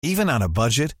Even on a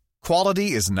budget,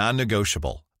 quality is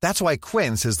non-negotiable. That's why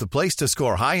Quince is the place to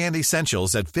score high-end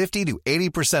essentials at 50 to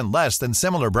 80% less than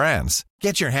similar brands.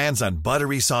 Get your hands on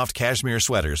buttery soft cashmere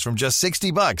sweaters from just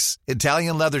 $60,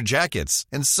 Italian leather jackets,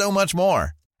 and so much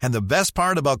more. And the best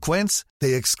part about Quince,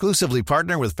 they exclusively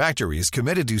partner with factories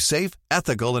committed to safe,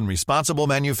 ethical, and responsible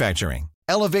manufacturing.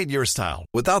 Elevate your style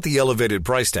without the elevated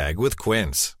price tag with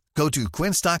Quince. Go to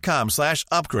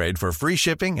quince.com/upgrade for free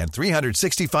shipping and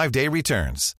 365-day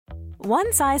returns.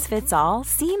 One size fits all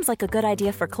seems like a good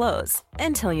idea for clothes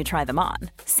until you try them on.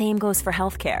 Same goes for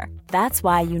healthcare. That's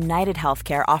why United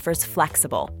Healthcare offers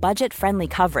flexible, budget-friendly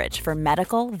coverage for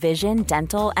medical, vision,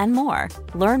 dental, and more.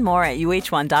 Learn more at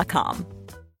uh1.com.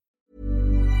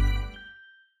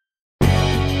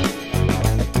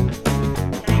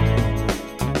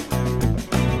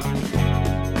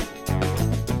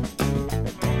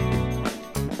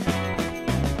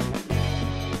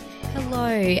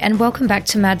 Hello and welcome back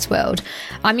to Mad's World.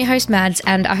 I'm your host Mads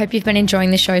and I hope you've been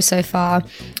enjoying the show so far.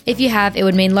 If you have, it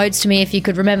would mean loads to me if you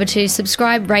could remember to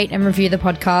subscribe, rate and review the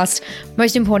podcast.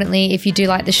 Most importantly, if you do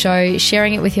like the show,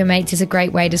 sharing it with your mates is a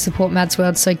great way to support Mad's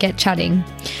World, so get chatting.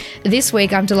 This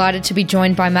week I'm delighted to be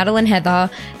joined by Madeline and Heather,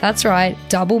 that's right,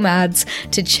 double Mads,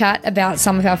 to chat about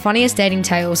some of our funniest dating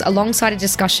tales alongside a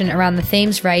discussion around the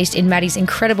themes raised in Maddie's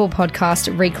incredible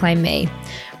podcast, Reclaim Me.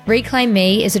 Reclaim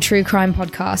Me is a true crime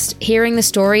podcast, hearing the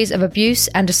stories of abuse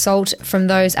and assault from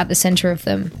those at the centre of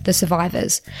them, the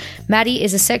survivors. Madi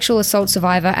is a sexual assault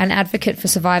survivor and advocate for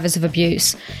survivors of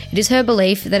abuse. It is her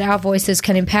belief that our voices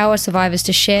can empower survivors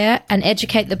to share and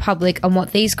educate the public on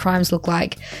what these crimes look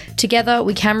like. Together,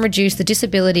 we can reduce the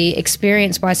disability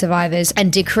experienced by survivors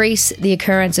and decrease the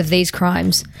occurrence of these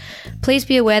crimes. Please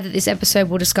be aware that this episode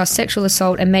will discuss sexual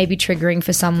assault and may be triggering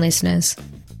for some listeners.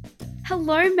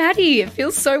 Hello, Maddie. It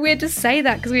feels so weird to say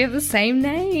that because we have the same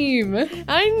name.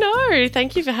 I know.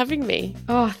 Thank you for having me.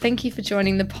 Oh, thank you for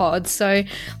joining the pod. So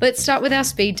let's start with our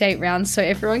speed date round so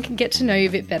everyone can get to know you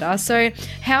a bit better. So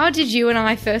how did you and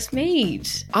I first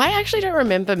meet? I actually don't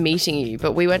remember meeting you,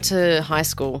 but we went to high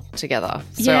school together.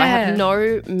 So Yeah. I have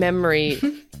no memory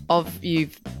of you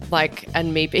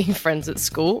and me being friends at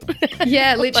school.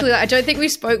 Yeah, literally. I don't think we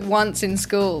spoke once in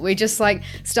school. We just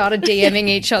started DMing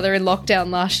each other in lockdown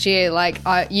last year.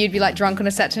 You'd be drunk on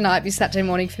a Saturday night, be Saturday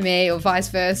morning for me, or vice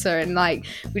versa. And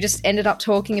we just ended up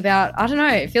talking about, I don't know,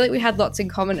 I feel like we had lots in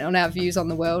common on our views on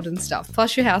the world and stuff.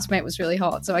 Plus your housemate was really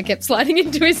hot, so I kept sliding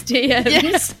into his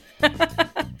DMs.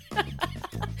 Yeah.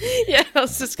 Yeah, I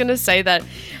was just going to say that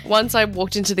once I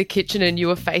walked into the kitchen and you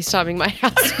were FaceTiming my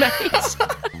housemate.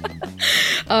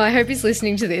 Oh, I hope he's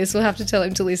listening to this. We'll have to tell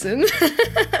him to listen.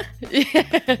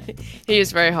 Yeah, he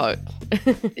is very hot.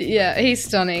 Yeah, he's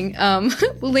stunning.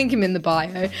 We'll link him in the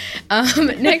bio.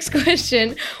 Next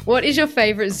question. What is your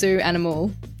favourite zoo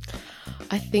animal?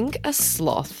 I think a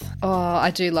sloth. Oh,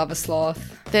 I do love a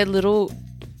sloth. They're little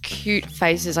cute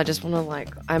faces. I just want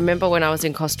to I remember when I was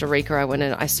in Costa Rica, I went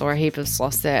and I saw a heap of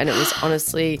sloths there and it was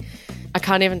honestly, I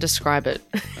can't even describe it.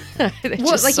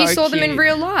 What, you saw them in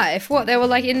real life? What, they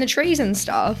were in the trees and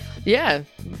stuff? Yeah,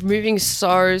 moving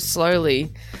so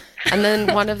slowly. And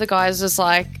then one of the guys was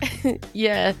like,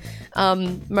 yeah,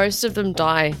 most of them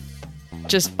die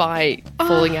just by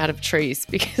falling out of trees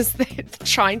because they're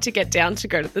trying to get down to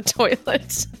go to the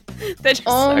toilet. They're just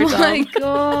so dumb. Oh my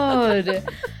God.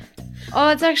 Oh,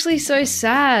 it's actually so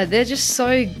sad. They're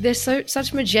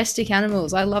such majestic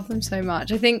animals. I love them so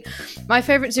much. I think my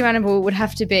favourite zoo animal would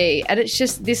have to be, and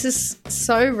this is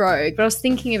so rogue, but I was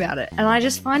thinking about it, and I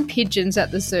just find pigeons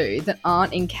at the zoo that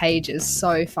aren't in cages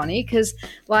so funny because,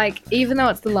 even though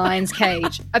it's the lion's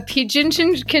cage, a pigeon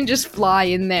can just fly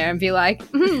in there and be like,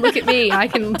 look at me, I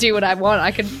can do what I want.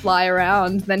 I can fly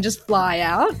around, then just fly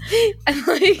out. And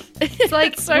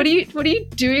it's so, what are you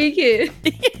doing here?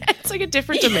 Yeah, it's a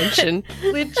different dimension.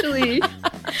 Literally.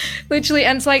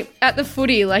 And it's at the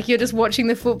footy, you're just watching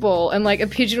the football and a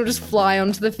pigeon will just fly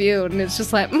onto the field and it's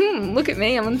just look at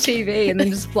me, I'm on TV, and then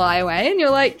just fly away and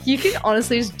you're you can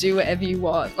honestly just do whatever you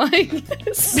want.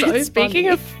 Speaking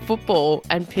of football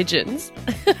and pigeons,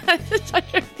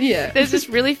 yeah, there's this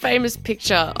really famous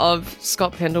picture of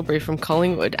Scott Pendlebury from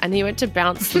Collingwood and he went to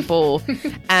bounce the ball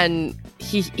and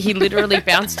he literally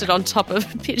bounced it on top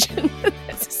of a pigeon.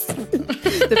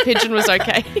 The pigeon was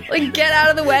okay. Get out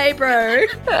of the way, bro.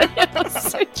 I'll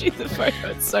send you the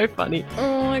photo. It's so funny.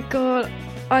 Oh my God.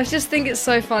 I just think it's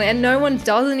so funny. And no one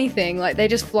does anything. They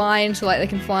just fly into, they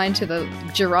can fly into the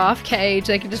giraffe cage.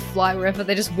 They can just fly wherever.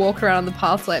 They just walk around on the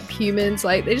path like humans.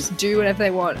 They just do whatever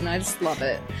they want. And I just love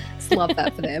it. Just love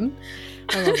that for them.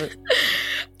 I love it.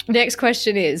 Next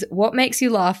question is, what makes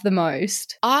you laugh the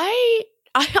most? I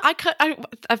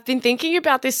I've been thinking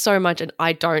about this so much and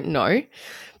I don't know,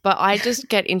 but I just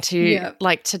get into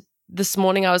this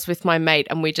morning I was with my mate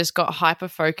and we just got hyper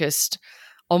focused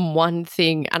on one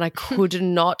thing and I could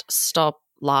not stop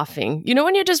laughing. You know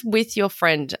when you're just with your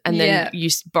friend and then you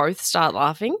both start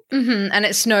laughing? Mm-hmm. And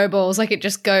it snowballs, like it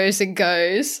just goes and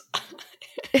goes.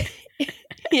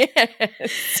 Yeah.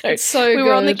 So we good.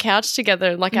 were on the couch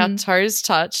together and like our toes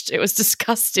touched. It was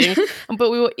disgusting. But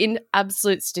we were in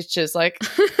absolute stitches, like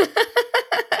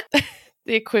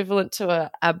the equivalent to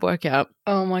a ab workout.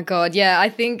 Oh my God. Yeah, I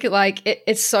think like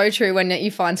it's so true when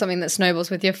you find something that snowballs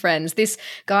with your friends. This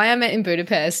guy I met in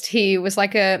Budapest, he was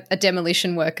like a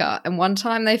demolition worker. And one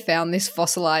time they found this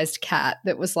fossilized cat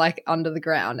that was like under the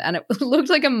ground and it looked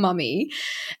like a mummy.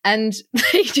 And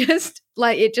they just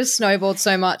like, it just snowballed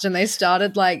so much and they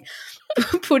started like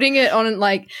putting it on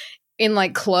like in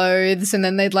like clothes and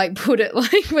then they'd like put it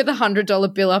like with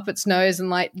 $100 bill up its nose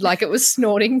and like it was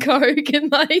snorting coke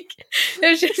and like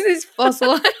there's just this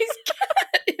fossilized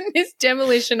cat in this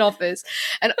demolition office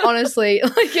and honestly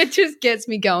like it just gets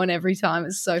me going every time.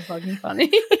 It's so fucking funny.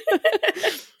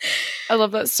 I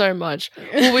love that so much.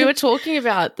 Well, we were talking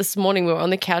about this morning, we were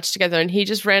on the couch together and he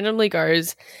just randomly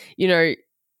goes, you know,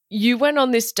 you went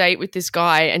on this date with this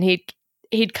guy and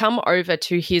he'd come over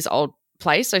to his old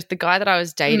place. So the guy that I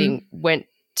was dating went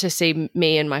to see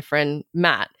me and my friend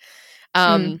Matt.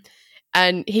 And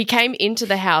he came into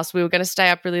the house. We were going to stay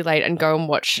up really late and go and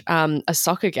watch a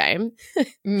soccer game.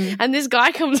 And this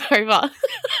guy comes over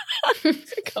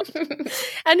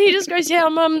and he just goes, yeah,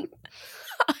 I'm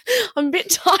a bit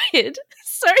tired.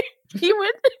 So he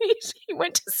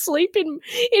went to sleep in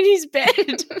his bed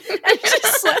and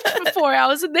just slept for 4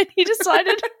 hours and then he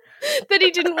decided that he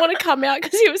didn't want to come out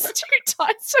because he was too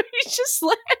tired, so he just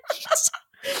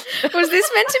left. Was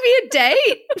this meant to be a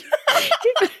date?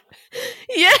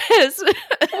 Yes.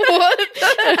 What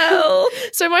the hell?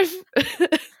 So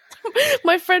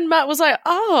my friend Matt was like,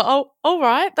 oh, all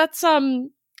right, that's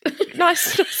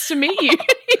nice to meet you.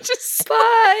 He just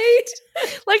Bye.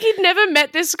 like he'd never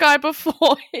met this guy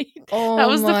before. That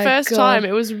was the first time.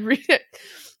 It was really.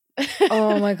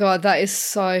 Oh my God, that is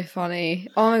so funny.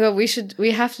 Oh my God,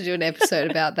 we have to do an episode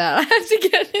about that. I have to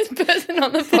get this person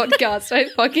on the podcast. I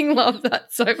fucking love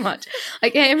that so much.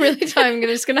 Like, hey, I'm really tired. I'm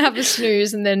just gonna have a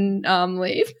snooze and then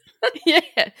leave. Yeah.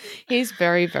 He's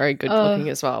very, very good looking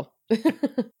as well.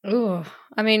 Oh,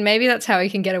 I mean, maybe that's how he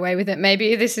can get away with it.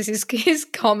 Maybe this is his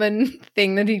common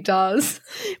thing that he does.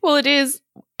 Well, it is.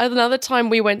 Another time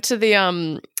we went to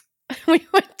the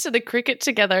cricket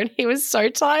together and he was so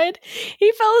tired.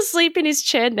 He fell asleep in his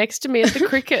chair next to me at the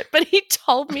cricket, but he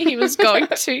told me he was going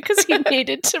to because he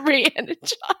needed to re-energize.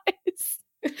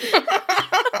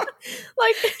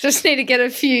 Like, just need to get a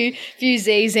few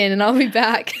Z's in and I'll be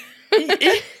back.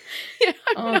 Yeah,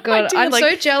 oh God, I'm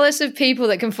so jealous of people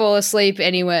that can fall asleep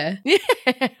anywhere. Yeah,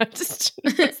 I just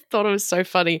thought it was so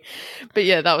funny. But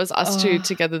yeah, that was us two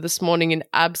together this morning in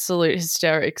absolute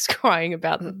hysterics, crying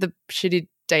about the shitty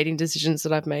dating decisions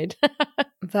that I've made.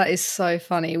 That is so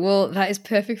funny. Well, that is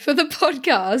perfect for the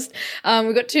podcast.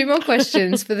 We've got 2 more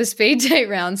questions for the speed date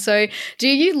round. So do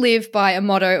you live by a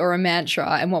motto or a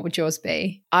mantra, and what would yours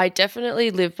be? I definitely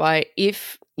live by,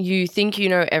 if you think you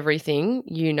know everything,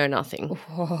 you know nothing.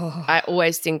 Oh. I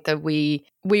always think that we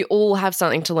all have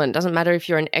something to learn. It doesn't matter if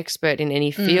you're an expert in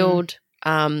any field.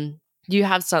 You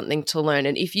have something to learn.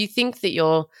 And if you think that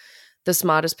you're the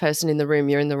smartest person in the room,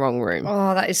 you're in the wrong room.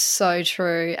 Oh, that is so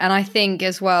true. And I think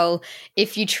as well,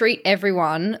 if you treat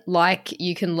everyone like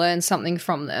you can learn something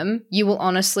from them, you will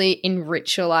honestly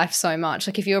enrich your life so much.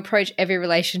 Like if you approach every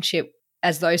relationship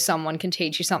as though someone can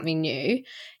teach you something new,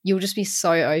 you'll just be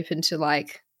so open to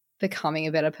like becoming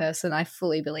a better person. I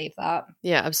fully believe that.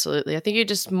 Yeah, absolutely. I think you're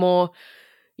just more,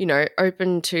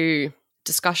 open to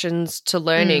discussions, to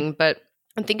learning, but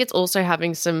I think it's also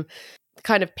having some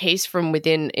kind of peace from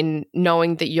within in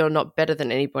knowing that you're not better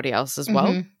than anybody else as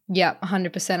well. Yeah,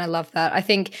 100%. I love that. I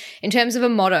think in terms of a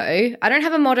motto, I don't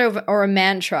have a motto or a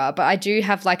mantra, but I do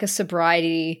have like a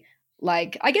sobriety,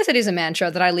 like I guess it is a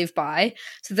mantra that I live by.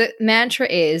 So the mantra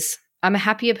is, I'm a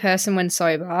happier person when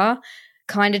sober,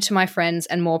 kinder to my friends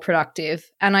and more productive.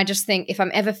 And I just think if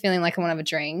I'm ever feeling like I want to have a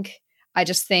drink, I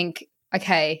just think,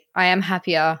 okay, I am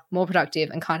happier, more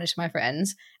productive and kinder to my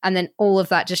friends. And then all of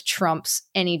that just trumps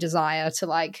any desire to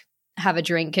like have a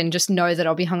drink and just know that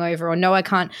I'll be hungover or know I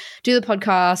can't do the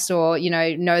podcast or,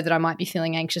 know that I might be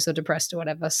feeling anxious or depressed or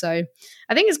whatever. So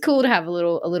I think it's cool to have a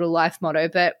little life motto,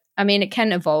 but I mean, it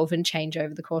can evolve and change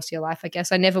over the course of your life, I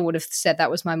guess. I never would have said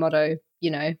that was my motto,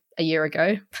 a year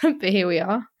ago, but here we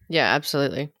are. Yeah,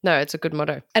 absolutely. No, it's a good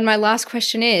motto. And my last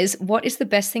question is, what is the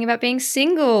best thing about being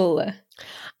single?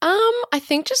 I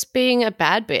think just being a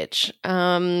bad bitch.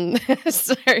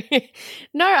 So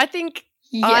no, I think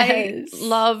I Yes.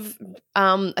 love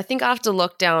I think after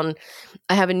lockdown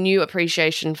I have a new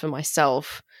appreciation for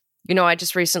myself. You know, I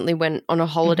just recently went on a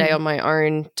holiday on my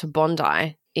own to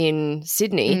Bondi in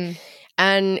Sydney,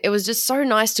 and it was just so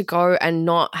nice to go and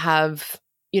not have,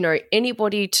 you know,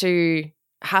 anybody to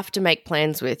have to make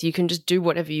plans with. You can just do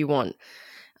whatever you want.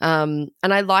 And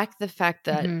I like the fact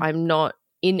that I'm not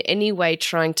in any way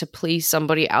trying to please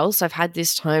somebody else. I've had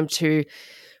this time to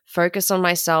focus on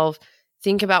myself,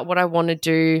 think about what I want to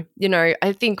do. You know,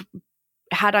 I think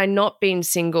had I not been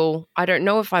single, I don't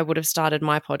know if I would have started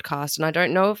my podcast, and I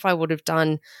don't know if I would have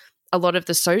done a lot of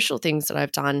the social things that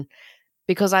I've done,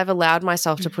 because I've allowed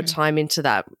myself to put time into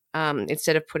that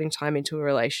instead of putting time into a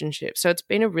relationship. So it's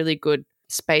been a really good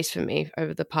space for me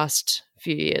over the past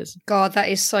few years. God, that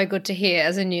is so good to hear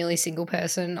as a newly single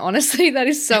person. Honestly, that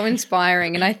is so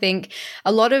inspiring. And I think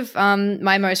a lot of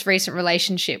my most recent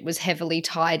relationship was heavily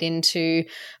tied into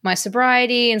my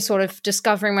sobriety and sort of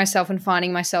discovering myself and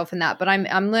finding myself in that. But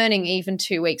I'm learning even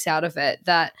 2 weeks out of it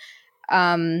that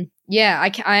I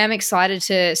am excited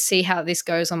to see how this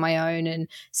goes on my own and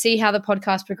see how the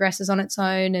podcast progresses on its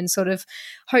own and sort of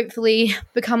hopefully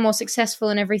become more successful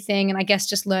and everything. And I guess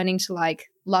just learning to like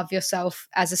love yourself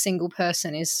as a single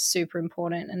person is super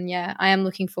important. And yeah, I am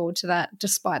looking forward to that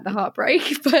despite the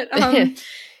heartbreak. But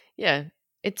yeah,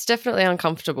 it's definitely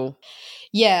uncomfortable.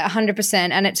 Yeah, 100%.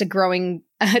 And it's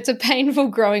a painful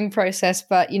growing process,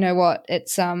 but you know what?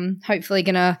 It's hopefully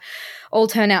going to all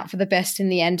turn out for the best in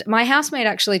the end. My housemate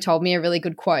actually told me a really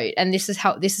good quote, and this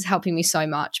is helping me so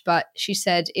much, but she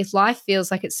said, if life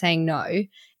feels like it's saying no,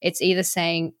 it's either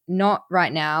saying not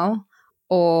right now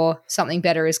or something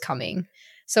better is coming.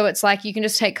 So it's like you can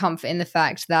just take comfort in the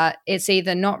fact that it's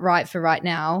either not right for right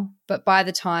now, but by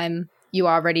the time you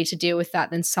are ready to deal with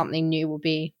that, then something new will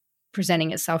be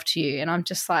presenting itself to you. And I'm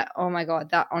just like, oh my God,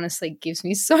 that honestly gives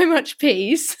me so much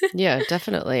peace. Yeah,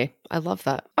 definitely. I love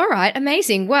that. All right,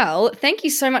 amazing. Well, thank you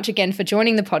so much again for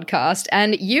joining the podcast.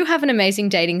 And you have an amazing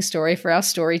dating story for our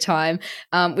story time,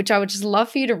 which I would just love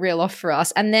for you to reel off for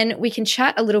us. And then we can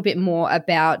chat a little bit more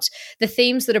about the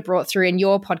themes that are brought through in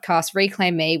your podcast,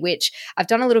 Reclaim Me, which I've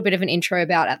done a little bit of an intro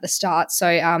about at the start. So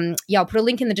I'll put a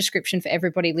link in the description for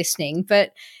everybody listening.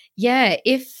 But yeah,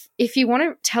 if you want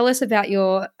to tell us about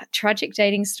your tragic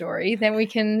dating story, then we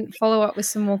can follow up with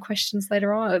some more questions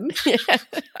later on. Yeah,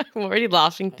 I'm already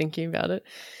laughing thinking about it.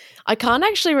 I can't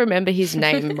actually remember his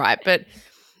name, right? But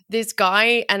this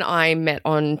guy and I met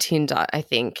on Tinder, I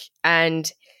think, and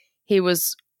he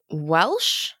was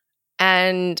Welsh.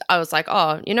 And I was like,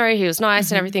 oh, you know, he was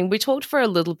nice and everything. We talked for a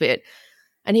little bit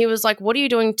and he was like, what are you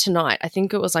doing tonight? I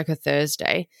think it was like a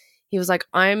Thursday. He was like,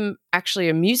 I'm actually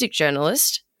a music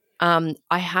journalist.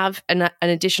 I have an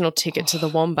additional ticket to the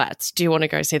Wombats. Do you want to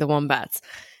go see the Wombats?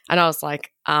 And I was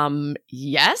like,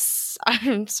 yes,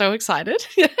 I'm so excited.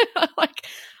 Like,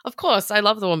 of course, I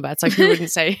love the Wombats. Like, who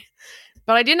wouldn't say?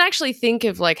 But I didn't actually think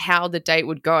of like how the date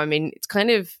would go. I mean, it's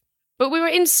kind of, but we were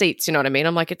in seats, you know what I mean?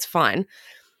 I'm like, it's fine.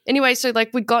 Anyway, so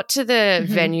like we got to the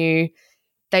venue.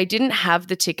 They didn't have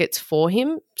the tickets for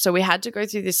him. So we had to go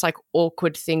through this like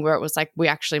awkward thing where it was like, we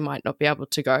actually might not be able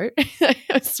to go.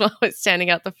 So I was standing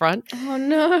out the front. Oh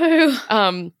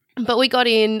no. But we got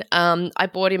in, I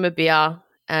bought him a beer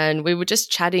and we were just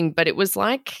chatting, but it was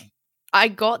like, I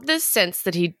got this sense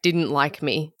that he didn't like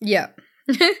me. Yeah.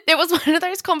 It was one of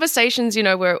those conversations, you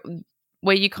know,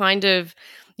 where you kind of,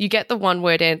 you get the one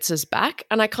word answers back.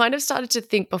 And I kind of started to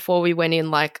think before we went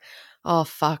in like, oh,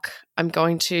 fuck, I'm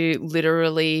going to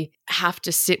literally have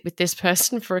to sit with this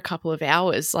person for a couple of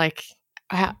hours. Like,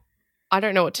 I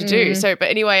don't know what to do. So, but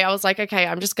anyway, I was like, okay,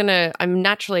 I'm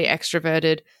naturally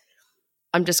extroverted.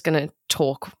 I'm just going to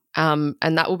talk and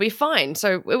that will be fine.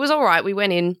 So it was all right. We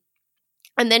went in.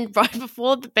 And then right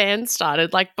before the band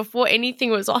started, like before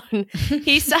anything was on,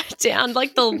 he sat down,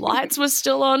 like the lights were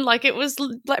still on. Like it was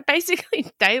like basically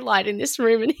daylight in this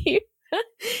room. And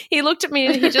he looked at me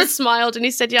and he just smiled and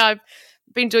he said, yeah, I've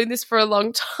been doing this for a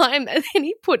long time. And then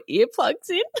he put earplugs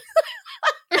in.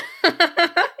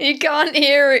 He can't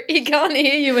hear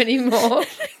you anymore.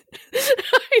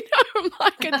 I know. I'm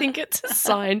like, I think it's a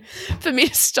sign for me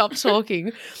to stop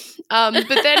talking. But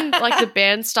then like the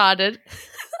band started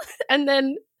and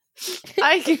then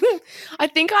I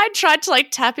think I tried to like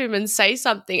tap him and say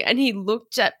something and he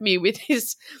looked at me with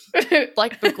his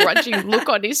like begrudging look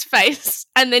on his face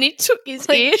and then he took his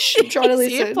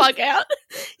earplug out.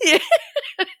 Yeah.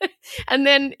 And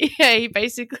then he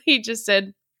basically just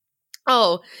said,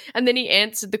 oh, and then he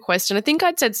answered the question. I think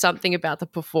I'd said something about the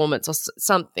performance or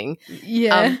something.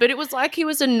 Yeah. But it was like he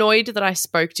was annoyed that I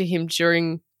spoke to him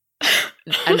during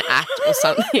an act or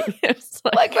something. It was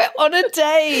Like we're on a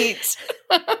date.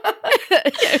 yeah,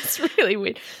 it's really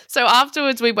weird. So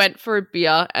afterwards we went for a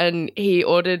beer and he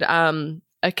ordered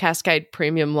a Cascade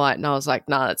Premium Light and I was like,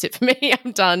 nah, that's it for me.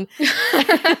 I'm done.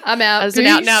 I'm out. As an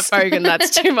out and out bogan,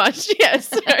 that's too much. Yeah.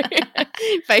 So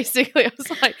basically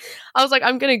I was like,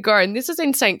 I'm gonna go. And this is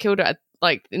in St. Kilda,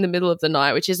 like in the middle of the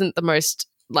night, which isn't the most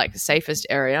like safest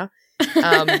area.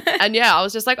 And yeah, I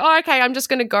was just like, oh, okay, I'm just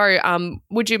gonna go.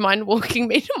 Would you mind walking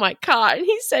me to my car? And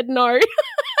he said no.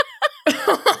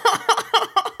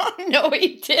 No,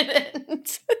 he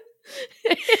didn't.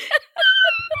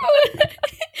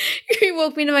 You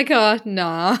walked me to my car.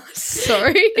 Nah,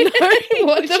 sorry. No,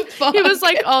 what the fuck? He was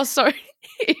like, oh, sorry.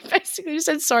 He basically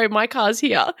said, sorry, my car's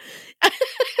here.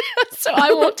 So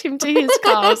I walked him to his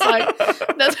car. I was like,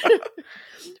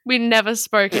 we never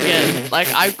spoke again. Like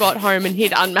I got home and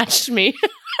he'd unmatched me.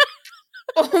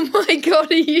 Oh my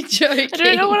God, are you joking? I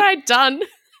don't know what I'd done.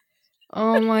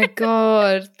 Oh my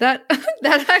God.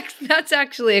 That's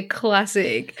actually a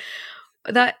classic.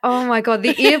 Oh my God,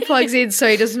 the earplugs in so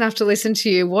he doesn't have to listen to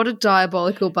you. What a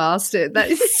diabolical bastard.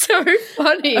 That is so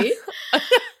funny.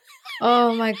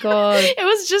 Oh my God. It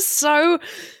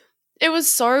was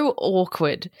so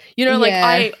awkward. You know,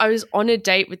 like I was on a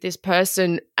date with this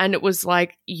person and it was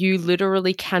like, you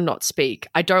literally cannot speak.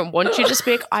 I don't want you to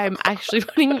speak. I am actually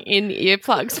putting in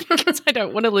earplugs because I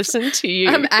don't want to listen to you.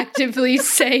 I'm actively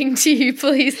saying to you,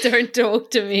 please don't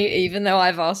talk to me, even though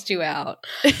I've asked you out.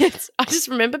 I just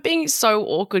remember being so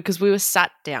awkward because we were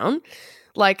sat down.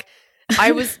 Like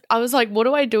I was like, what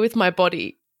do I do with my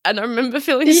body? And I remember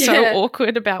feeling so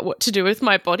awkward about what to do with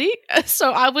my body.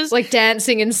 So I was like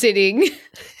dancing and sitting.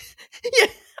 Yeah.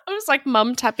 I was like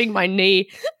mum tapping my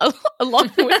knee along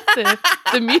with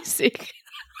the music.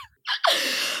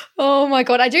 Oh my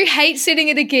God. I do hate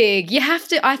sitting at a gig.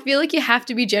 I feel like you have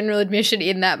to be general admission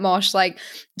in that mosh, like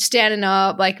standing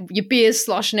up, like your beer's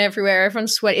sloshing everywhere,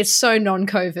 everyone's sweating. It's so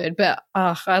non-COVID, but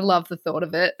I love the thought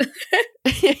of it.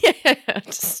 Yeah.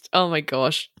 Just, oh my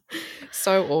gosh.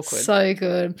 So awkward. So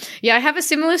good. Yeah, I have a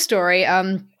similar story.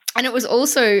 And it was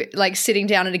also like sitting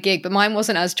down at a gig, but mine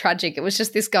wasn't as tragic. It was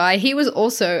just this guy. He was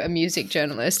also a music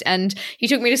journalist and he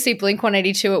took me to see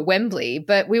Blink-182 at Wembley,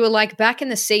 but we were like back in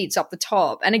the seats up the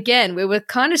top. And again, we were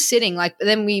kind of sitting like,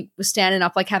 then we were standing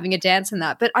up like having a dance and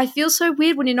that. But I feel so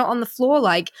weird when you're not on the floor,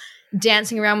 like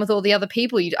dancing around with all the other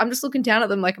people. I'm just looking down at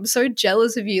them like, I'm so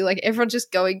jealous of you. Like everyone's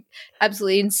just going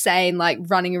absolutely insane, like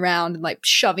running around and like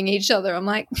shoving each other. I'm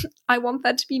like, I want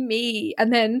that to be me.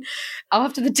 And then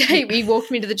after the date, he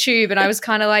walked me to the tube and I was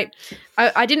kind of like,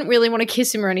 I didn't really want to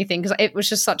kiss him or anything because it was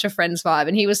just such a friend's vibe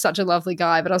and he was such a lovely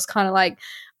guy, but I was kind of like,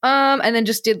 and then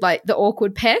just did like the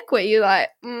awkward peck where you're like,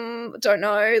 don't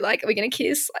know, like, are we going to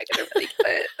kiss? Like, I don't really get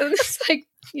it. And it's like,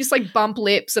 you just like bump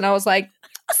lips and I was like,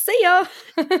 see ya.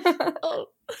 Oh.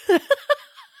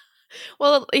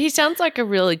 Well, he sounds like a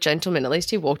really gentleman. At least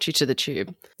he walked you to the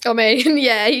tube. I mean,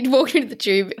 yeah, he'd walk you to the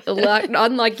tube,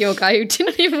 unlike your guy who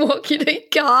didn't even walk you to your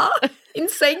car in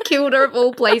St. Kilda of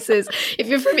all places. If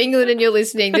you're from England and you're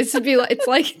listening, this would be like, it's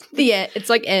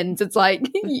like ends. It's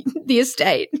like the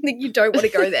estate. You don't want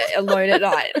to go there alone at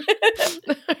night.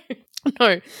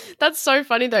 No, that's so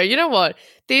funny though. You know what?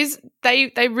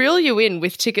 They reel you in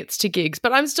with tickets to gigs,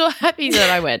 but I'm still happy that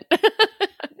I went.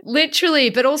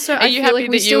 Literally, but also I feel like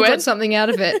we still got something out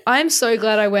of it. I'm so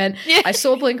glad I went. Yeah. I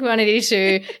saw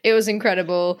Blink-182. It was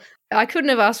incredible. I couldn't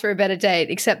have asked for a better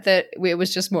date, except that it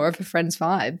was just more of a friend's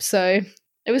vibe. So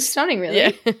it was stunning, really.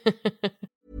 Yeah.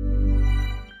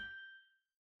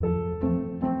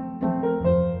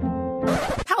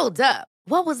 Hold up.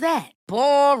 What was that?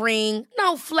 Boring.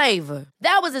 No flavor.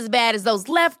 That was as bad as those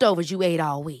leftovers you ate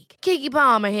all week. Keke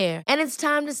Palmer here. And it's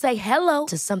time to say hello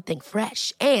to something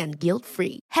fresh and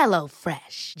guilt-free. Hello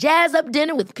Fresh. Jazz up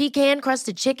dinner with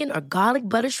pecan-crusted chicken or garlic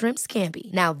butter shrimp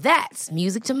scampi. Now that's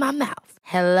music to my mouth.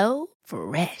 Hello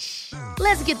Fresh.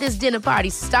 Let's get this dinner party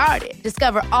started.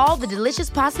 Discover all the delicious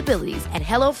possibilities at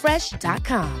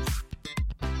HelloFresh.com.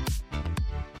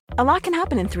 A lot can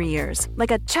happen in 3 years,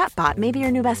 like a chatbot may be your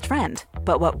new best friend.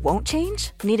 But what won't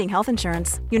change? Needing health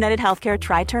insurance. United Healthcare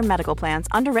Tri-Term Medical Plans,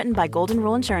 underwritten by Golden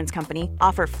Rule Insurance Company,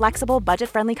 offer flexible,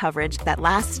 budget-friendly coverage that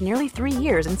lasts nearly 3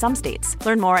 years in some states.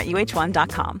 Learn more at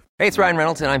uh1.com. Hey, it's Ryan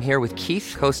Reynolds, and I'm here with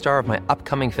Keith, co-star of my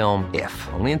upcoming film, If,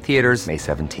 only in theaters May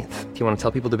 17th. Do you want to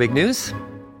tell people the big news?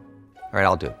 All right,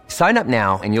 I'll do it. Sign up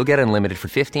now and you'll get unlimited for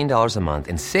 $15 a month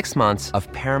and 6 months of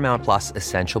Paramount Plus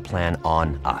Essential Plan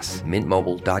on us.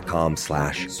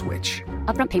 mintmobile.com/switch.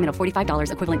 Upfront payment of $45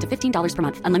 equivalent to $15 per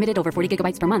month. Unlimited over 40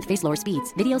 gigabytes per month. Face lower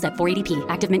speeds. Videos at 480p.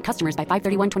 Active Mint customers by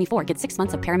 531.24 get 6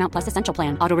 months of Paramount Plus Essential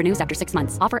Plan. Auto renews after 6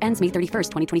 months. Offer ends May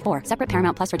 31st, 2024. Separate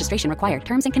Paramount Plus registration required.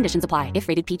 Terms and conditions apply if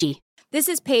rated PG. This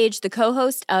is Paige, the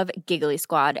co-host of Giggly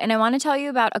Squad, and I want to tell you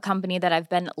about a company that I've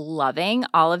been loving,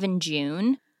 Olive and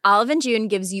June. Olive and June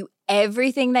gives you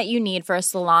everything that you need for a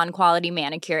salon-quality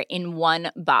manicure in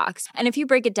one box. And if you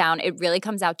break it down, it really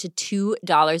comes out to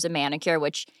 $2 a manicure,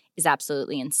 which is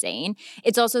absolutely insane.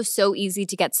 It's also so easy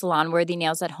to get salon-worthy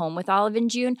nails at home with Olive and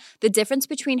June. The difference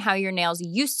between how your nails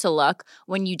used to look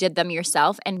when you did them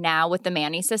yourself and now with the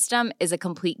Mani system is a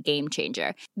complete game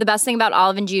changer. The best thing about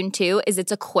Olive and June, too, is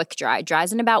it's a quick dry.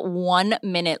 Dries in about 1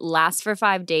 minute, lasts for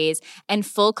 5 days, and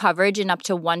full coverage in up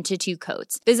to 1 to 2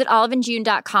 coats. Visit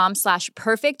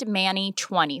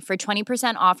oliveandjune.com/perfectmani20 for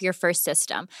 20% off your first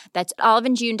system. That's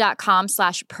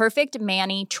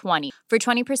oliveandjune.com/perfectmani20 for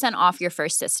 20% off your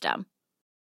first system.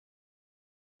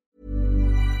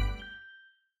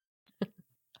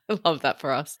 I love that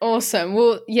for us. Awesome.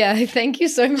 Well, yeah, thank you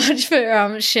so much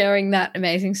for sharing that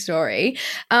amazing story.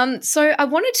 So I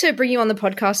wanted to bring you on the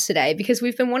podcast today because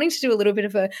we've been wanting to do a little bit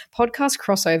of a podcast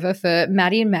crossover for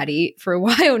Maddie and Madi for a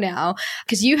while now,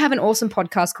 because you have an awesome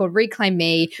podcast called Reclaim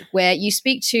Me where you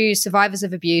speak to survivors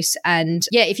of abuse. And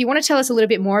yeah, if you want to tell us a little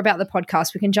bit more about the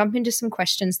podcast, we can jump into some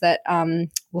questions that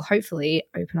will hopefully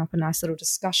open up a nice little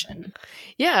discussion.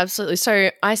 Yeah, absolutely.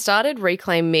 So I started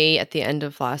Reclaim Me at the end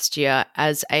of last year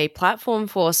as a platform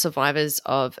for survivors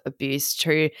of abuse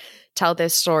to tell their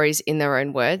stories in their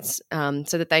own words,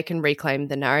 so that they can reclaim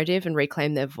the narrative and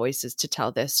reclaim their voices to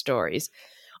tell their stories.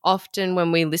 Often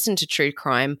when we listen to true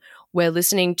crime, we're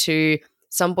listening to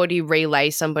somebody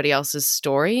relay somebody else's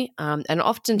story, and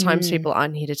oftentimes people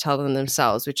aren't here to tell them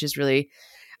themselves, which is really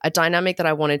a dynamic that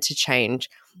I wanted to change.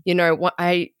 You know, what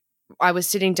I was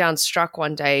sitting down struck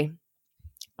one day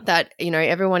that, you know,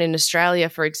 everyone in Australia,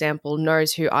 for example,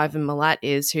 knows who Ivan Milat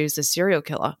is, who's a serial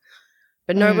killer,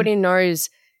 but nobody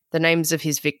knows the names of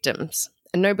his victims,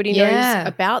 and nobody knows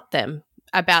about them,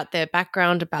 about their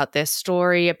background, about their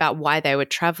story, about why they were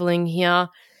traveling here.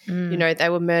 You know, they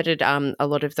were murdered. A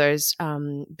lot of those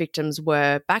victims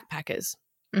were backpackers.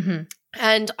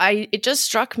 And it just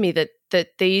struck me that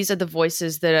these are the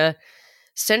voices that are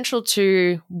central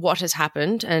to what has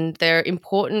happened, and they're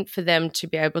important for them to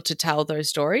be able to tell those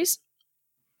stories,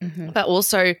 but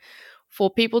also for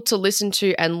people to listen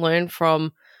to and learn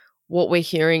from what we're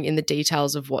hearing in the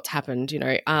details of what's happened. You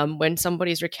know, when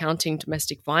somebody's recounting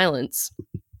domestic violence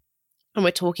and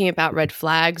we're talking about red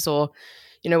flags, or,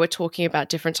 you know, we're talking about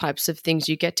different types of things,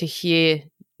 you get to hear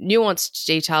nuanced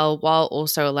detail while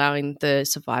also allowing the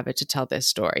survivor to tell their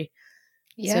story.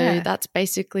 Yeah. So that's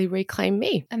basically Reclaim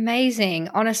Me. Amazing.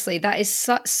 Honestly, that is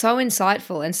so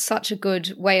insightful and such a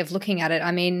good way of looking at it.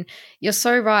 I mean, you're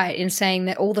so right in saying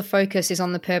that all the focus is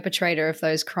on the perpetrator of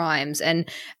those crimes. And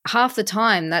half the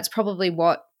time, that's probably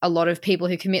what a lot of people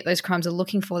who commit those crimes are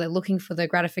looking for. They're looking for the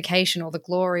gratification or the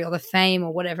glory or the fame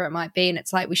or whatever it might be. And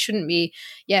it's like we shouldn't be,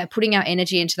 putting our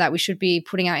energy into that. We should be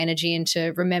putting our energy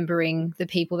into remembering the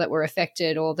people that were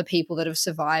affected or the people that have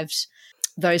survived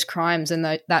those crimes and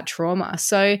that trauma.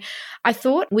 So I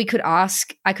thought I could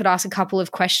ask a couple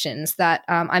of questions that,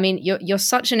 I mean, you're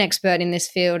such an expert in this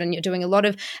field and you're doing a lot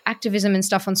of activism and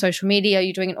stuff on social media.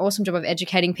 You're doing an awesome job of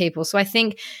educating people. So I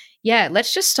think,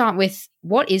 let's just start with,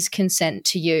 what is consent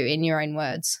to you in your own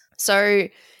words? So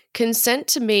consent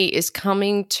to me is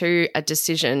coming to a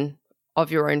decision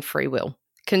of your own free will.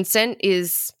 Consent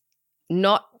is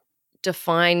not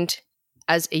defined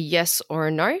as a yes or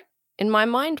a no. In my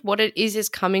mind, what it is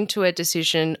coming to a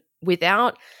decision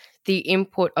without the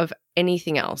input of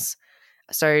anything else.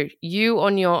 So you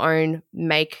on your own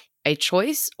make a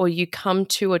choice, or you come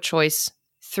to a choice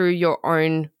through your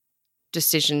own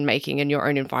decision making and your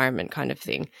own environment kind of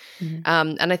thing.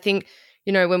 And I think,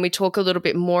 you know, when we talk a little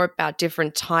bit more about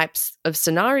different types of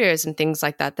scenarios and things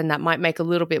like that, then that might make a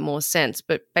little bit more sense.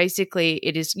 But basically,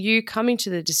 it is you coming to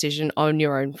the decision on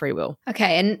your own free will.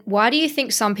 Okay. And why do you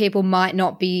think some people might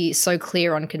not be so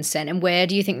clear on consent, and where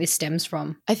do you think this stems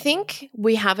from? I think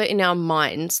we have it in our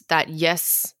minds that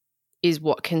yes is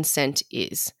what consent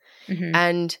is.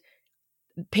 And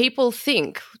people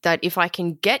think that if I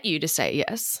can get you to say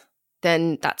yes,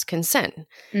 then that's consent.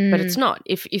 But it's not.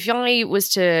 If I was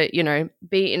to, you know,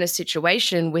 be in a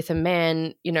situation with a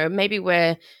man, you know, maybe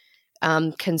we're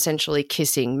consensually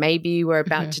kissing, maybe we're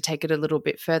about to take it a little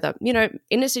bit further, you know,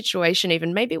 in a situation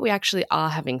even, maybe we actually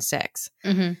are having sex.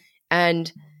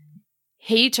 And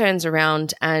he turns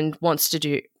around and wants to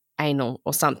do anal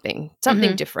or something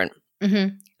different.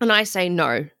 Mm-hmm. And I say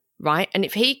no, right? And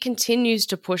if he continues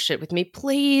to push it with me,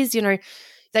 please,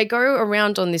 they go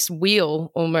around on this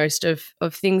wheel almost of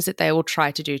things that they will try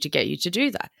to do to get you to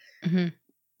do that. Mm-hmm.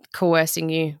 Coercing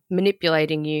you,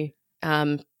 manipulating you,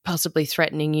 possibly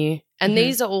threatening you. And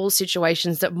these are all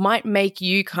situations that might make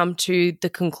you come to the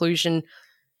conclusion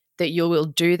that you will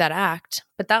do that act,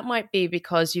 but that might be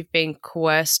because you've been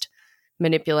coerced,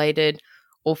 manipulated,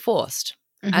 or forced.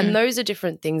 And those are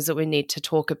different things that we need to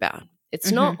talk about.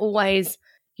 It's not always,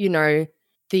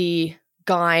 the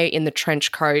guy in the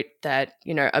trench coat that,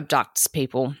 abducts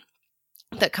people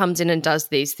that comes in and does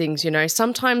these things.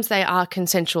 Sometimes they are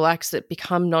consensual acts that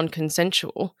become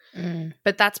non-consensual,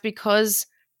 but that's because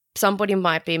somebody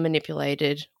might be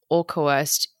manipulated or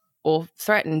coerced or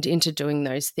threatened into doing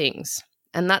those things.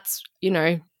 And that's,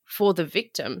 for the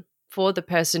victim, for the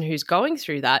person who's going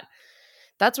through that,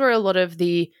 that's where a lot of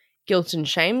the guilt and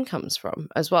shame comes from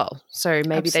as well. So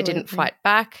maybe they didn't fight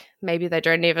back. Maybe they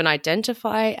don't even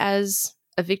identify as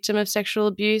a victim of sexual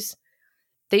abuse.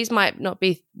 These might not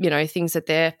be, things that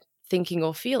they're thinking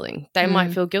or feeling. They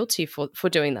might feel guilty for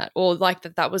doing that, or like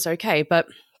that was okay. But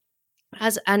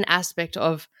as an aspect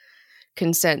of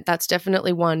consent, that's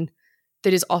definitely one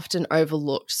that is often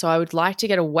overlooked. So I would like to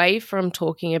get away from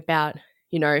talking about,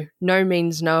 no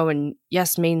means no and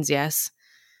yes means yes,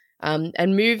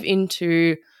 and move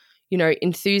into,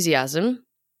 enthusiasm,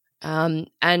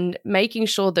 and making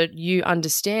sure that you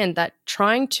understand that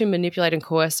trying to manipulate and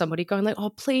coerce somebody, going like,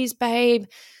 oh, please, babe,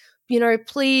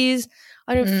 please,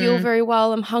 I don't feel very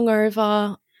well, I'm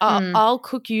hungover, I'll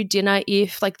cook you dinner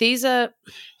if, like, these are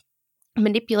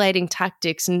manipulating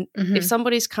tactics. And if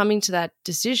somebody's coming to that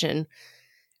decision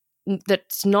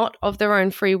that's not of their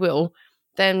own free will,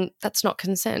 then that's not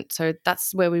consent. So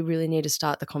that's where we really need to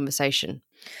start the conversation.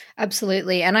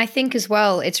 Absolutely. And I think as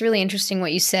well, it's really interesting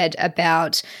what you said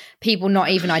about people not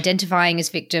even identifying as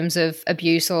victims of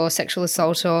abuse or sexual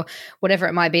assault or whatever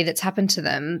it might be that's happened to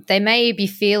them. They may be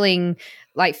feeling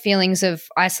like feelings of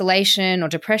isolation or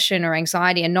depression or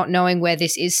anxiety and not knowing where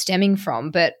this is stemming from.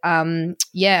 But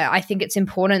I think it's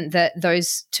important that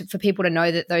for people to know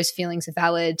that those feelings are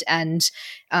valid, and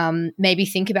maybe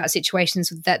think about situations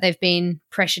that they've been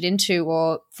pressured into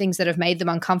or things that have made them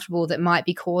uncomfortable that might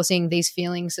be causing these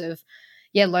feelings of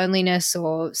loneliness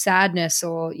or sadness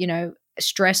or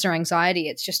stress or anxiety.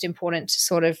 It's just important to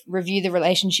sort of review the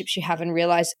relationships you have and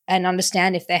realize and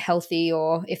understand if they're healthy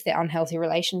or if they're unhealthy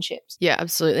relationships. Yeah,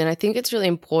 absolutely. And I think it's really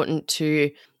important to,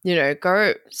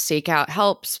 go seek out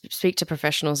help, speak to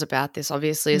professionals about this,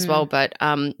 obviously, as well. But,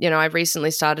 I've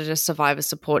recently started a survivor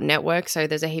support network. So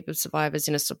there's a heap of survivors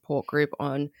in a support group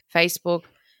on Facebook,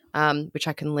 which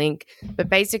I can link. But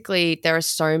basically, there are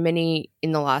so many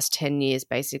in the last 10 years,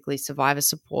 basically, survivor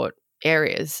support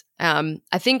areas.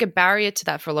 I think a barrier to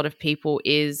that for a lot of people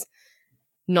is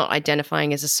not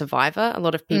identifying as a survivor. A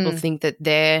lot of people think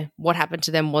that what happened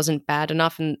to them wasn't bad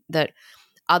enough and that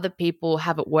other people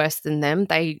have it worse than them.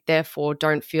 They therefore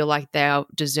don't feel like they are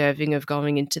deserving of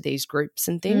going into these groups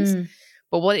and things.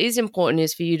 But what is important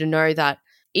is for you to know that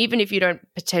even if you don't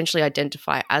potentially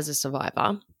identify as a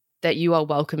survivor, that you are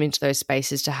welcome into those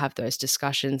spaces to have those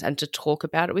discussions and to talk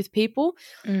about it with people.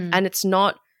 And it's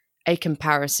not a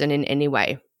comparison in any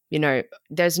way.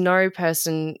 There's no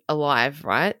person alive,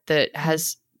 right, that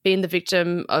has been the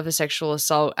victim of a sexual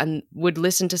assault and would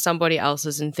listen to somebody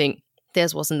else's and think,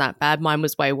 theirs wasn't that bad, mine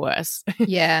was way worse.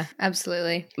 Yeah,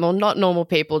 absolutely. Well, not normal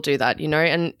people do that,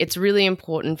 and it's really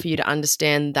important for you to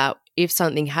understand that if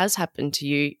something has happened to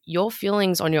you, your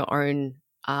feelings on your own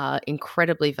are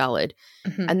incredibly valid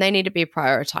and they need to be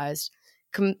prioritized.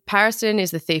 Comparison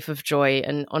is the thief of joy.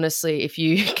 And honestly, if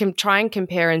you can try and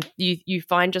compare and you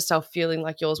find yourself feeling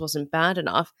like yours wasn't bad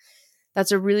enough,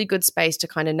 that's a really good space to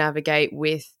kind of navigate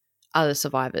with other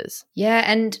survivors. Yeah,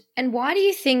 and why do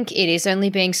you think it is only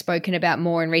being spoken about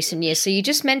more in recent years? So you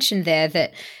just mentioned there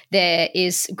that there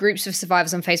is groups of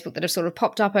survivors on Facebook that have sort of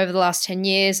popped up over the last 10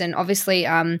 years, and obviously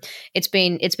it's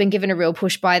been given a real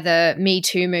push by the Me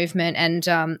Too movement, and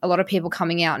a lot of people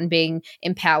coming out and being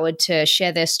empowered to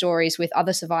share their stories with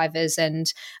other survivors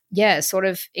and sort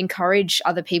of encourage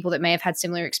other people that may have had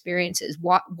similar experiences.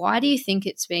 Why do you think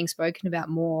it's being spoken about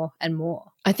more and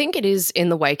more? I think it is in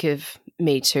the wake of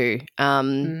Me Too.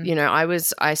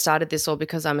 I started this all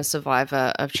because I'm a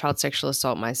survivor of child sexual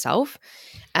assault myself.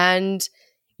 And,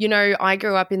 I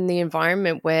grew up in the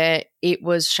environment where it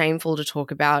was shameful to talk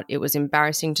about. It was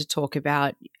embarrassing to talk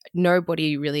about.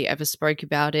 Nobody really ever spoke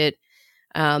about it.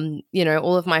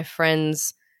 All of my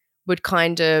friends would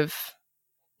kind of,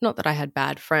 not that I had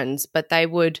bad friends, but they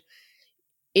would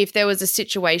if there was a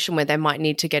situation where they might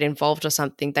need to get involved or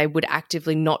something, they would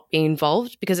actively not be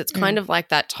involved, because it's kind of like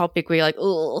that topic where you're like,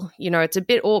 oh, it's a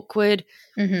bit awkward.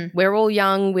 We're all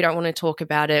young. We don't want to talk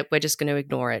about it. We're just going to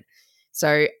ignore it.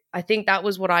 So I think that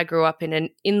was what I grew up in. And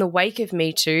in the wake of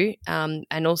Me Too,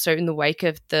 and also in the wake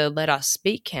of the Let Us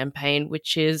Speak campaign,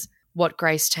 which is what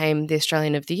Grace Tame, the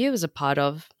Australian of the Year, was a part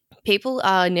of, people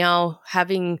are now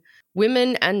having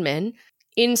women and men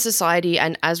in society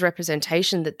and as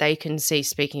representation that they can see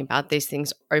speaking about these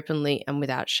things openly and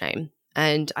without shame.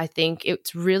 And I think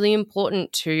it's really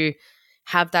important to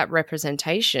have that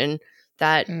representation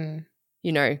that,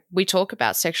 we talk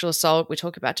about sexual assault, we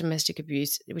talk about domestic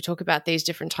abuse, we talk about these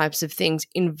different types of things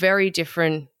in very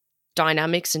different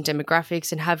dynamics and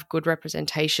demographics, and have good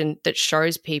representation that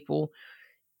shows people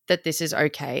that this is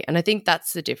okay. And I think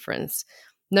that's the difference.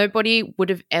 Nobody would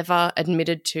have ever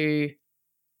admitted to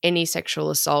any sexual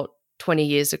assault 20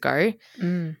 years ago,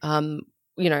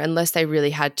 unless they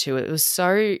really had to. It was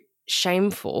so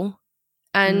shameful.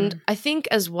 And I think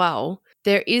as well,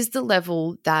 there is the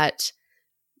level that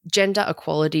gender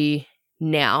equality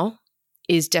now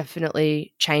is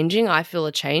definitely changing. I feel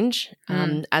a change.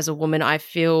 As a woman, I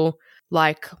feel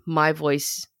like my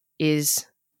voice is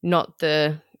not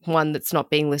the one that's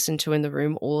not being listened to in the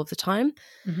room all of the time.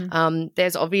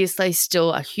 There's obviously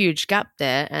still a huge gap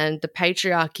there, and the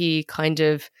patriarchy kind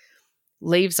of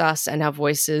leaves us and our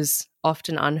voices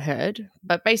often unheard.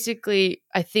 But basically,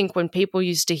 I think when people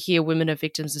used to hear women are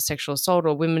victims of sexual assault,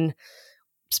 or women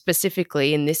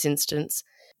specifically in this instance,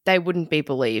 they wouldn't be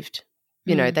believed.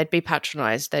 They'd be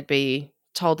patronized. They'd be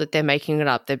told that they're making it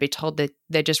up. They'd be told that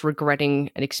they're just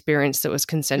regretting an experience that was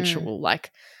consensual.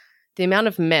 Like, the amount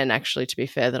of men, actually, to be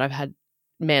fair, that I've had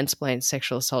mansplain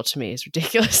sexual assault to me is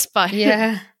ridiculous. But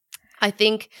I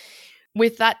think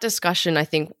with that discussion, I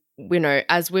think,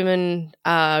 as women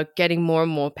are getting more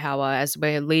and more power, as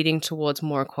we're leading towards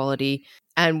more equality,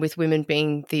 and with women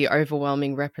being the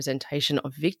overwhelming representation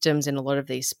of victims in a lot of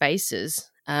these spaces,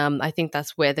 I think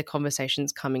that's where the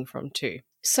conversation's coming from too.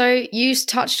 So you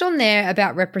touched on there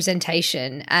about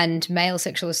representation and male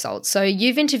sexual assault. So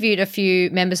you've interviewed a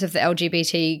few members of the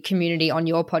LGBT community on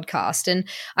your podcast, and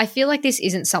I feel like this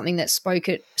isn't something that's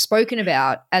spoken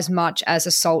about as much as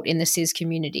assault in the cis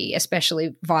community,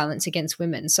 especially violence against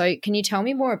women. So can you tell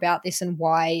me more about this and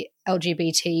why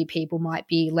LGBT people might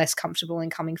be less comfortable in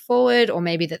coming forward, or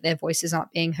maybe that their voices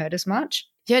aren't being heard as much?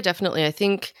 Yeah, definitely. I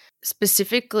think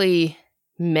specifically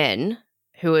men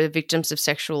who are victims of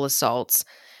sexual assaults,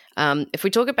 if we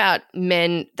talk about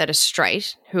men that are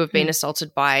straight who have been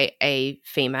assaulted by a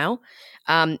female,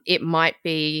 it might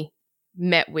be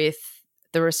met with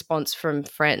the response from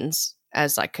friends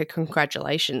as like a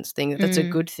congratulations thing. That's a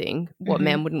good thing. What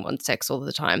man wouldn't want sex all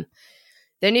the time?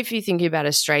 Then if you're thinking about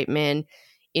a straight man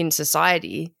in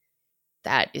society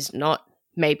that is not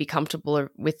maybe comfortable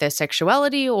with their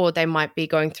sexuality, or they might be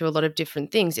going through a lot of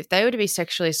different things, if they were to be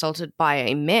sexually assaulted by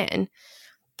a man,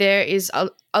 there is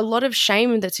a lot of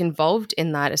shame that's involved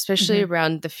in that, especially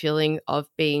around the feeling of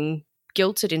being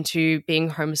guilted into being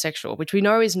homosexual, which we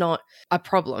know is not a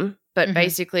problem. But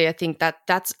basically, I think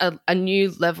that's a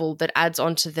new level that adds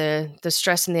onto the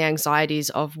stress and the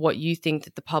anxieties of what you think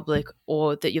that the public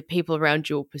or that your people around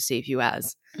you will perceive you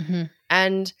as.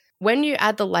 And when you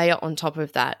add the layer on top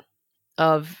of that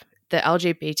of the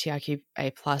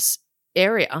LGBTIQA plus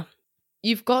area,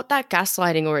 you've got that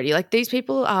gaslighting already. Like, these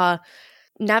people are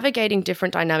navigating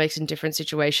different dynamics in different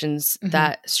situations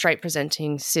that straight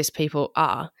presenting cis people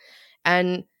are.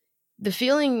 And the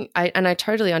feeling, I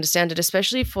totally understand it,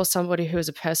 especially for somebody who is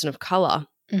a person of color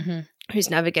who's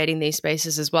navigating these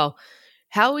spaces as well.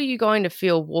 How are you going to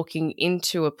feel walking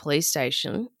into a police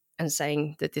station and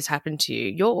saying that this happened to you?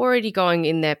 You're already going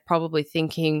in there probably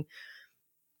thinking,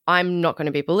 I'm not going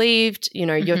to be believed.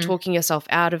 You're talking yourself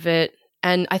out of it.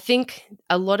 And I think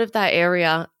a lot of that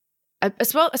area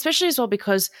as well, especially as well,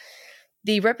 because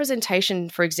the representation,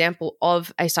 for example,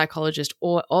 of a psychologist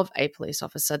or of a police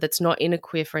officer that's not in a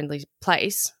queer-friendly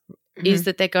place is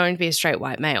that they're going to be a straight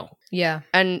white male. Yeah.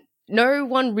 And no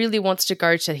one really wants to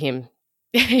go to him.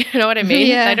 You know what I mean?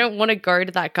 They don't want to go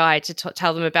to that guy to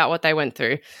tell them about what they went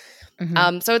through.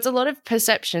 So it's a lot of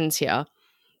perceptions here.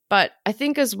 But I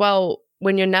think as well,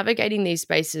 when you're navigating these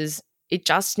spaces, it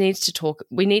just needs to talk.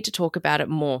 We need to talk about it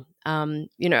more. A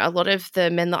lot of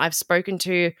the men that I've spoken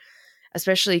to,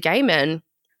 especially gay men,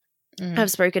 have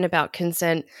spoken about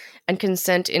consent and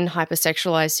consent in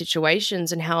hypersexualized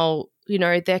situations, and how,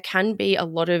 there can be a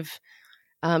lot of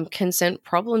consent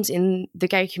problems in the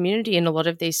gay community in a lot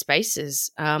of these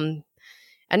spaces. And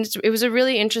it was a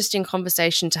really interesting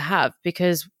conversation to have,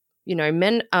 because,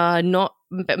 men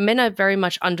are very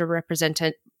much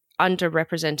underrepresented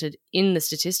underrepresented in the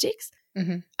statistics.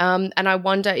 Mm-hmm. And I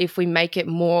wonder if we make it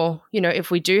more,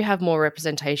 if we do have more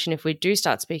representation, if we do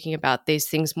start speaking about these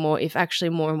things more, if actually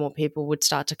more and more people would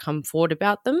start to come forward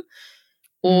about them,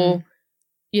 or,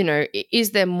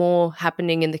 is there more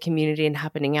happening in the community and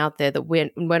happening out there that we're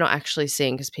not actually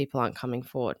seeing because people aren't coming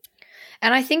forward?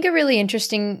 And I think a really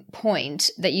interesting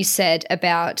point that you said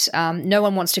about no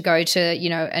one wants to go to,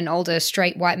 an older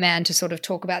straight white man to sort of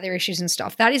talk about their issues and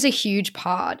stuff. That is a huge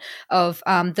part of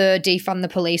the defund the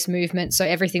police movement. So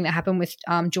everything that happened with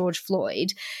George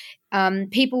Floyd,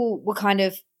 people were kind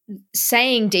of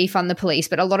saying defund the police,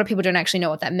 but a lot of people don't actually know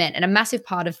what that meant. And a massive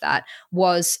part of that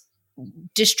was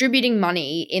distributing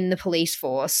money in the police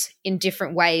force in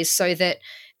different ways so that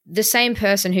the same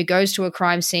person who goes to a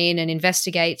crime scene and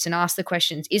investigates and asks the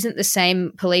questions isn't the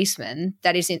same policeman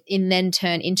that is in then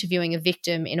turn interviewing a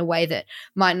victim in a way that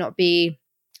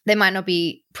they might not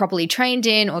be properly trained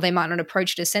in, or they might not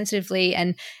approach it as sensitively.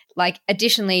 And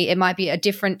additionally, it might be a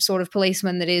different sort of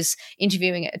policeman that is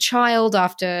interviewing a child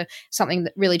after something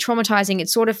that really traumatizing.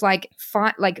 It's sort of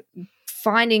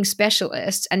finding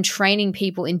specialists and training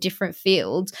people in different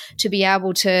fields to be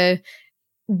able to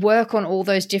work on all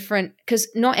those different, because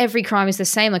not every crime is the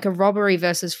same, like a robbery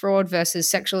versus fraud versus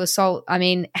sexual assault. I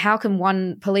mean, how can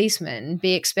one policeman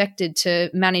be expected to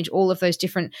manage all of those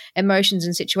different emotions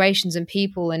and situations and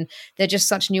people? And they're just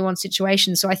such nuanced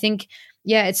situations. So I think,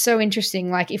 it's so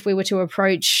interesting. Like if we were to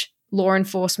approach law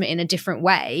enforcement in a different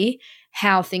way,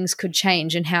 how things could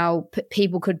change and how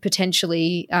people could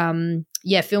potentially,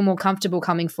 feel more comfortable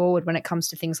coming forward when it comes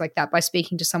to things like that by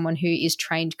speaking to someone who is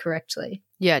trained correctly.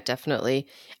 Yeah, definitely.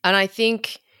 And I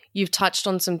think you've touched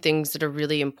on some things that are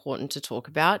really important to talk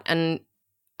about. And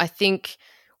I think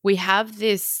we have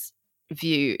this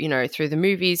view, through the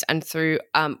movies and through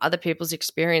other people's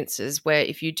experiences, where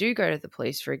if you do go to the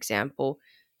police, for example,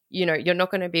 you're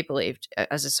not going to be believed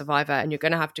as a survivor, and you're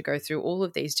going to have to go through all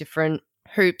of these different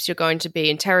hoops. You're going to be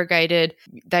interrogated.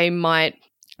 They might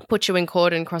put you in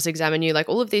court and cross-examine you. Like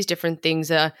all of these different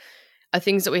things are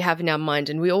things that we have in our mind,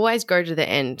 and we always go to the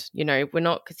end. We're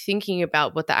not thinking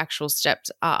about what the actual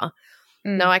steps are.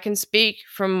 Now, I can speak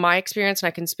from my experience, and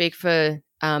I can speak for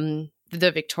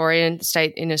the Victorian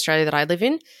state in Australia that I live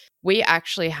in. We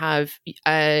actually have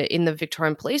in the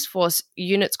Victorian Police Force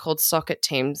units called socket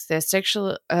teams. They're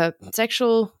sexual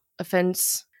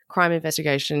offence crime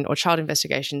investigation or child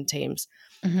investigation teams.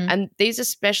 Mm-hmm. And these are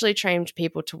specially trained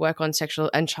people to work on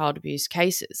sexual and child abuse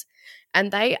cases.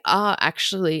 And they are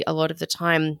actually a lot of the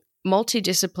time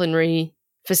multidisciplinary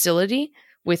facility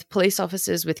with police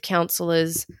officers, with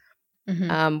counsellors,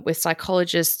 with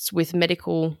psychologists, with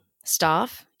medical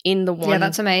staff in the one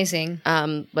that's amazing.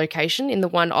 Location, in the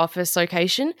one office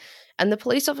location. And the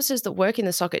police officers that work in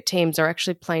the socket teams are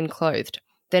actually plain clothed.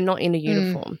 They're not in a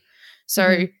uniform.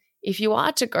 So if you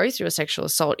are to go through a sexual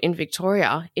assault in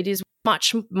Victoria, it is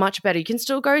much, much better. You can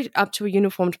still go up to a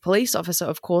uniformed police officer,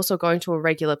 of course, or going to a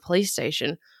regular police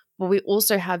station. But we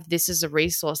also have this as a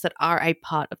resource that are a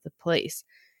part of the police.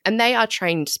 And they are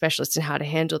trained specialists in how to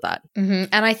handle that. Mm-hmm.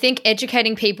 And I think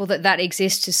educating people that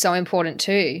exists is so important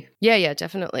too. Yeah,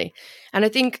 definitely. And I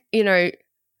think,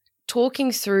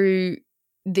 talking through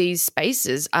these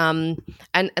spaces and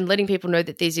letting people know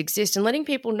that these exist, and letting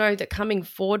people know that coming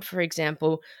forward, for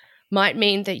example, might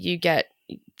mean that you get,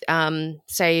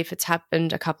 say, if it's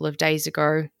happened a couple of days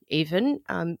ago even,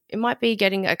 it might be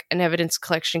getting an evidence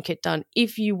collection kit done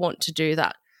if you want to do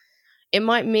that. It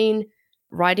might mean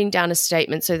writing down a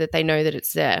statement so that they know that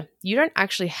it's there. You don't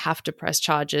actually have to press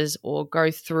charges or go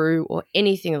through or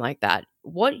anything like that.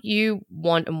 What you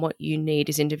want and what you need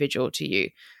is individual to you.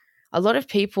 A lot of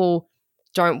people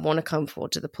don't want to come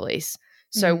forward to the police.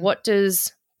 So what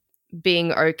does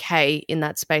being okay in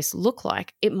that space look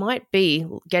like? It might be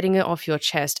getting it off your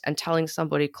chest and telling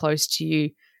somebody close to you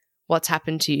what's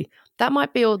happened to you. That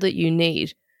might be all that you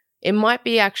need. It might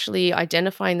be actually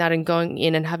identifying that and going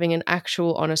in and having an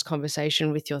actual honest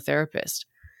conversation with your therapist.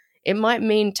 It might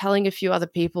mean telling a few other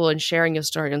people and sharing your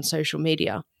story on social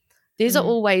media. These are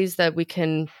all ways that we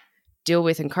can deal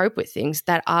with and cope with things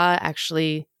that are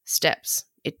actually steps.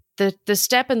 The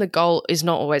step and the goal is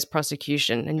not always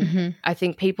prosecution. And I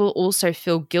think people also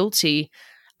feel guilty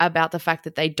about the fact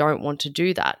that they don't want to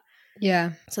do that.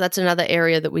 Yeah. So that's another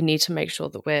area that we need to make sure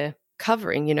that we're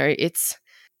covering. It's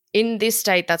in this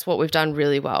state, that's what we've done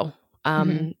really well.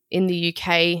 In the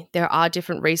UK, there are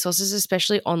different resources,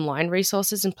 especially online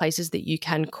resources and places that you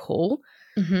can call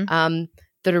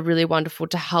that are really wonderful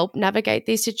to help navigate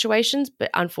these situations. But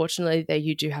unfortunately, there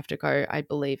you do have to go, I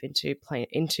believe,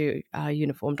 into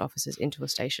uniformed officers into a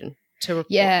station. to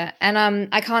report. Yeah, and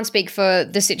I can't speak for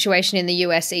the situation in the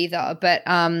US either, but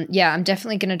yeah, I'm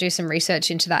definitely going to do some research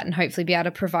into that and hopefully be able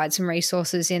to provide some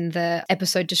resources in the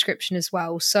episode description as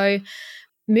well. So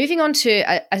moving on to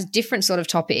a different sort of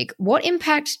topic, what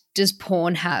impact does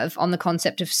porn have on the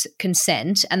concept of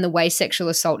consent and the way sexual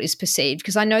assault is perceived?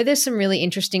 Because I know there's some really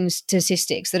interesting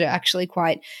statistics that are actually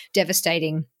quite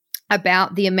devastating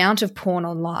about the amount of porn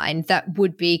online that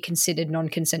would be considered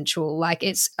non-consensual. Like,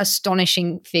 it's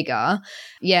astonishing figure.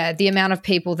 Yeah, the amount of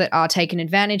people that are taken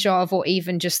advantage of, or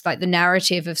even just like the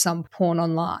narrative of some porn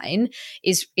online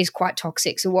is quite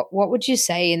toxic. So what would you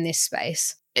say in this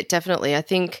space? Definitely. I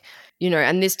think,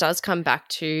 and this does come back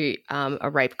to a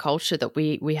rape culture that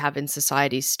we have in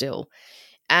society still.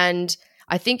 And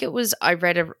I think I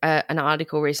read an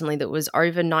article recently that was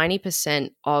over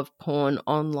 90% of porn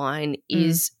online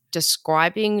is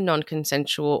describing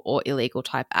non-consensual or illegal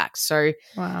type acts. So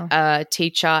Wow. a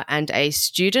teacher and a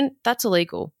student, that's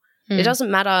illegal. It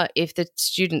doesn't matter if the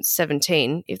student's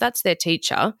 17. If that's their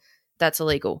teacher, that's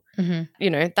illegal.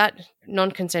 That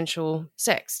non-consensual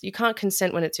sex. You can't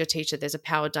consent when it's your teacher. There's a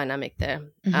power dynamic there.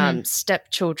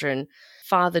 Stepchildren,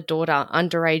 father-daughter,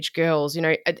 underage girls,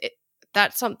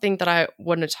 that's something that I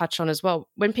want to touch on as well.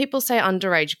 When people say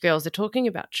underage girls, they're talking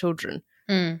about children.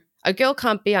 A girl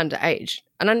can't be underage.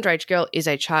 An underage girl is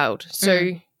a child.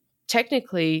 So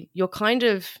technically, you're kind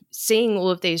of seeing all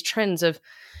of these trends of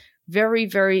very,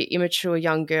 very immature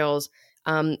young girls,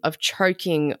 of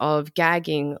choking, of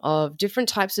gagging, of different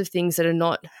types of things that are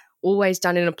not always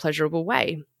done in a pleasurable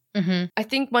way. I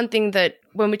think one thing that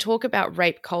when we talk about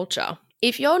rape culture,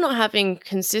 if you're not having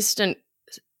consistent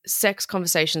sex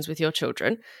conversations with your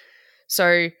children,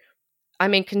 so I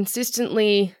mean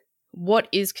consistently, what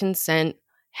is consent?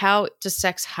 How does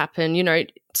sex happen?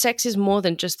 Sex is more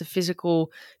than just the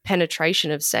physical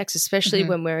penetration of sex, especially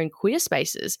when we're in queer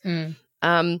spaces.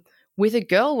 With a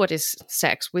girl, what is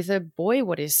sex? With a boy,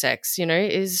 what is sex?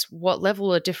 Is what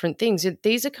level are different things?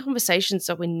 These are conversations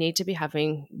that we need to be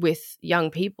having with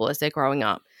young people as they're growing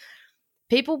up.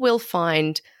 People will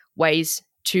find ways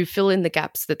to fill in the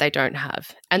gaps that they don't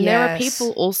have. And there are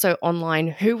people also online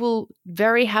who will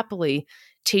very happily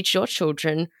teach your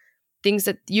children things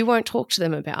that you won't talk to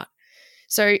them about.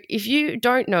 So if you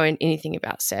don't know anything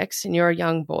about sex and you're a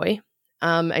young boy,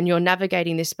 and you're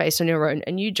navigating this space on your own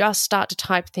and you just start to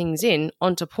type things in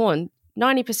onto porn,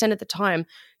 90% of the time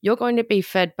you're going to be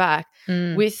fed back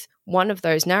with one of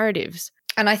those narratives.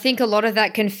 And I think a lot of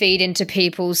that can feed into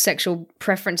people's sexual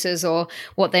preferences or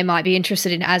what they might be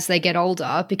interested in as they get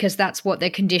older, because that's what they're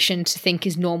conditioned to think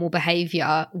is normal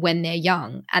behavior when they're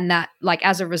young. And that, like,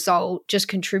 as a result, just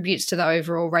contributes to the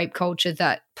overall rape culture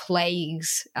that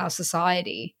plagues our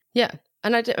society. Yeah.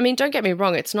 And I mean, don't get me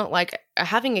wrong. It's not like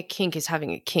having a kink is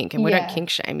having a kink, and we don't kink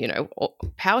shame,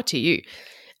 power to you.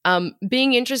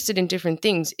 Being interested in different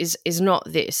things is not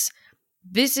this.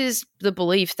 This is the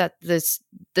belief that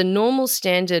the normal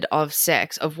standard of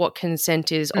sex, of what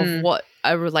consent is, of what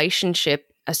a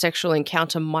relationship, a sexual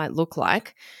encounter might look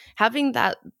like, having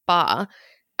that bar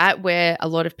at where a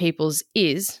lot of people's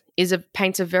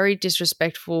paints a very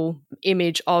disrespectful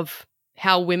image of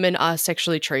how women are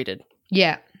sexually treated.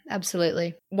 Yeah.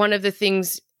 Absolutely. One of the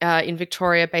things in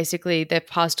Victoria, basically, they've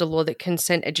passed a law that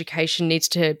consent education needs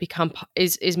to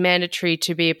is mandatory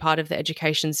to be a part of the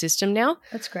education system now.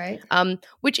 That's great.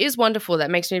 Which is wonderful.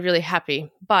 That makes me really happy.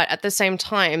 But at the same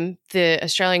time, the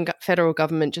Australian federal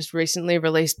government just recently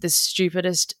released the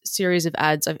stupidest series of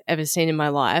ads I've ever seen in my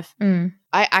life.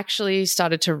 I actually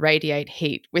started to radiate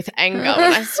heat with anger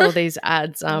when I saw these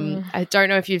ads. I don't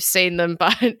know if you've seen them,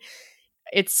 but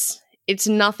it's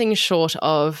nothing short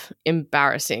of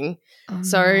embarrassing.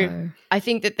 No. I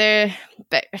think that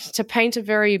to paint a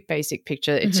very basic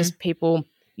picture, it's just people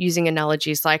using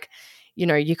analogies like,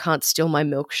 you can't steal my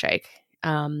milkshake,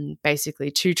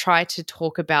 basically, to try to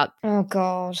talk about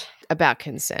about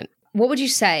consent. What would you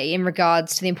say in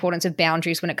regards to the importance of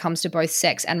boundaries when it comes to both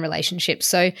sex and relationships?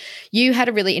 So you had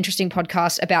a really interesting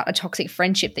podcast about a toxic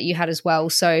friendship that you had as well.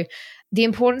 So the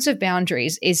importance of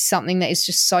boundaries is something that is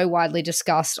just so widely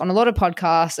discussed on a lot of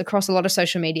podcasts, across a lot of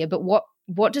social media. But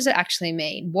what does it actually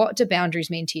mean? What do boundaries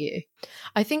mean to you?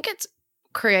 I think it's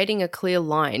creating a clear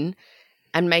line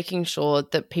and making sure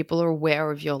that people are aware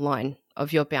of your line,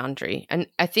 of your boundary. And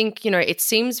I think, it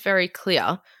seems very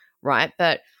clear, right?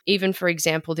 But even, for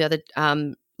example, the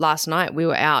other last night we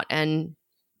were out, and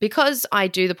because I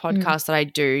do the podcast that I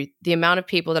do, the amount of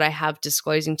people that I have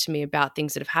disclosing to me about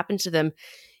things that have happened to them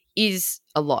is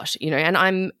a lot, and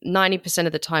I'm 90%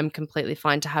 of the time completely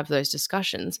fine to have those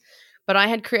discussions. But I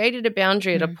had created a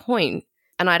boundary at a point,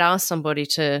 and I'd asked somebody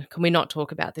can we not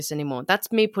talk about this anymore? That's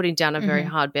me putting down a very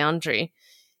hard boundary.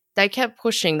 they kept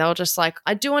pushing. They were just like,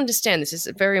 I do understand this is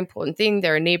a very important thing.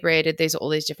 They're inebriated. These are all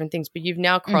these different things, but you've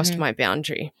now crossed my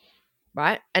boundary,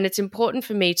 right? And it's important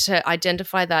for me to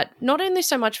identify that, not only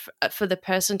so much for the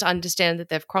person to understand that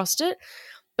they've crossed it,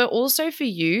 but also for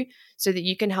you so that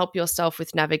you can help yourself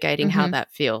with navigating how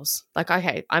that feels. Like,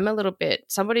 okay, I'm a little bit,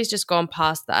 somebody's just gone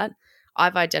past that.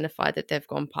 I've identified that they've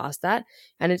gone past that.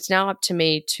 And it's now up to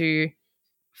me to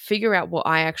figure out what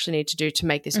I actually need to do to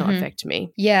make this not affect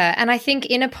me. Yeah. And I think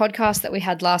in a podcast that we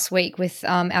had last week with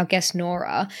our guest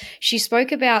Nora, she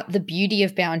spoke about the beauty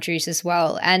of boundaries as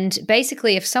well. And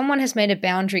basically, if someone has made a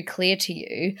boundary clear to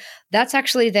you, that's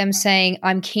actually them saying,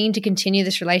 I'm keen to continue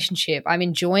this relationship. I'm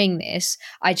enjoying this.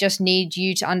 I just need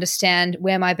you to understand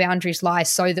where my boundaries lie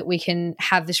so that we can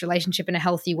have this relationship in a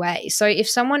healthy way. So if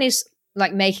someone is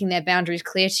like making their boundaries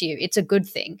clear to you, it's a good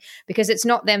thing, because it's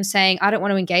not them saying, I don't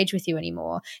want to engage with you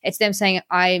anymore. It's them saying,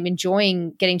 I'm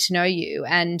enjoying getting to know you.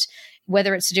 And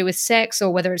whether it's to do with sex or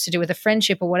whether it's to do with a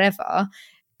friendship or whatever,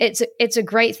 it's a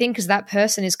great thing because that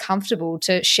person is comfortable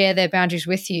to share their boundaries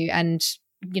with you and,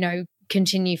 you know,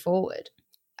 continue forward.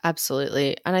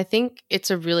 Absolutely. And I think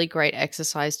it's a really great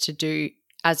exercise to do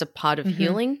as a part of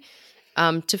healing,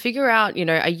 to figure out, you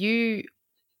know,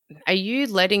 are you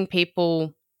letting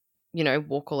people, you know,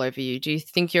 walk all over you? Do you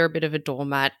think you're a bit of a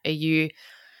doormat? Are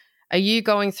you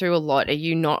going through a lot? Are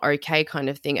you not okay, kind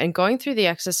of thing? And going through the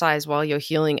exercise while you're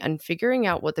healing and figuring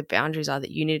out what the boundaries are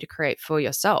that you need to create for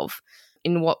yourself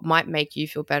in what might make you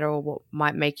feel better or what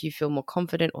might make you feel more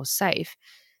confident or safe.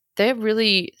 They're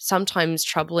really sometimes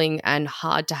troubling and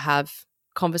hard to have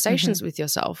conversations with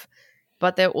yourself,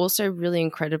 but they're also really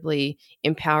incredibly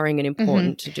empowering and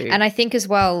important to do. And I think as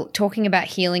well, talking about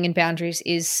healing and boundaries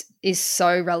is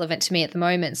so relevant to me at the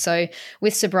moment. So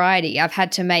with sobriety, I've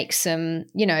had to make some,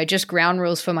 you know, just ground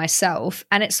rules for myself.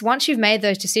 And it's once you've made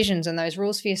those decisions and those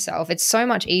rules for yourself, it's so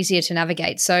much easier to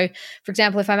navigate. So for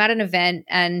example, if I'm at an event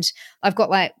and I've got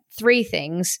like 3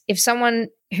 things, if someone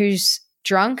who's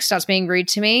drunk starts being rude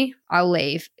to me, I'll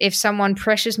leave. If someone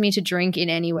pressures me to drink in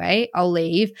any way, I'll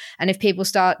leave. And if people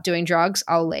start doing drugs,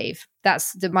 I'll leave.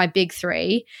 That's my big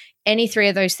 3. Any 3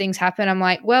 of those things happen, I'm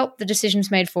like, well, the decision's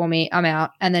made for me. I'm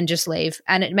out, and then just leave.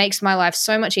 And it makes my life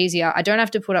so much easier. I don't have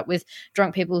to put up with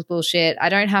drunk people's bullshit. I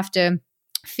don't have to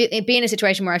be in a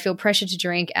situation where I feel pressure to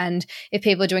drink, and if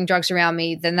people are doing drugs around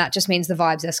me, then that just means the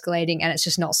vibe's escalating and it's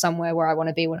just not somewhere where I want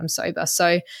to be when I'm sober.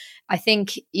 So I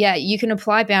think, yeah, you can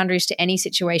apply boundaries to any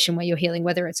situation where you're healing,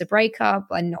 whether it's a breakup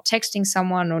and not texting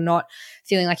someone or not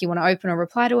feeling like you want to open or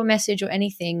reply to a message or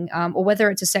anything, or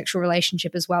whether it's a sexual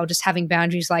relationship as well, just having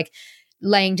boundaries like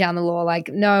laying down the law, like,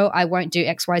 no, I won't do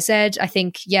X, Y, Z. I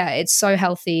think, yeah, it's so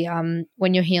healthy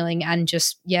when you're healing and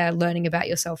just, yeah, learning about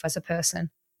yourself as a person.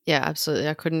 Yeah, absolutely.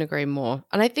 I couldn't agree more.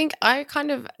 And I think I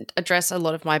kind of address a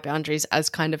lot of my boundaries as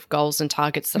kind of goals and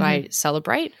targets that I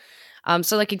celebrate.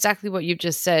 So like exactly what you've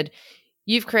just said,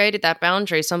 you've created that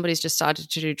boundary. Somebody's just started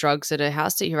to do drugs at a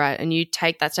house that you're at, and you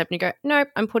take that step and you go, nope,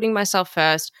 I'm putting myself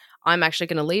first. I'm actually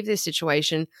going to leave this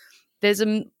situation. There's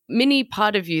a mini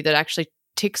part of you that actually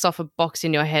ticks off a box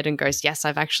in your head and goes, yes,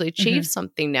 I've actually achieved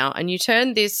something now. And you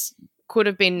turn this could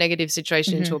have been negative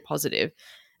situation into a positive.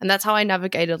 And that's how I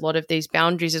navigate a lot of these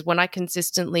boundaries, is when I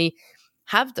consistently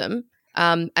have them.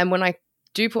 And when I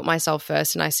do put myself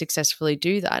first and I successfully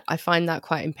do that, I find that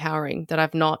quite empowering, that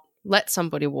I've not let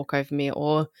somebody walk over me,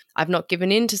 or I've not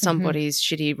given in to somebody's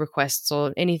shitty requests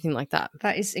or anything like that.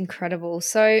 That is incredible.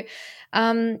 So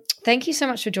thank you so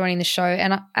much for joining the show.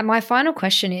 And my final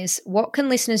question is, what can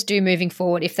listeners do moving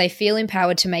forward if they feel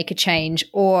empowered to make a change,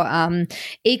 or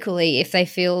equally if they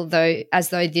feel as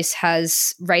though this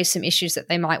has raised some issues that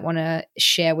they might want to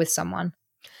share with someone?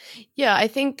 Yeah, I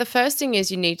think the first thing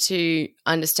is you need to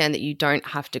understand that you don't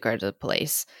have to go to the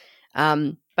police,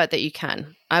 but that you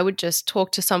can. I would just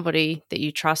talk to somebody that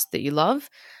you trust, that you love,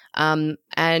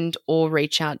 and or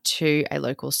reach out to a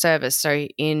local service. So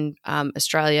in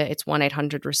Australia, it's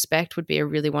 1-800-RESPECT would be a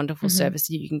really wonderful service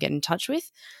that you can get in touch with,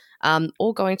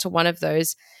 or going to one of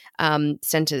those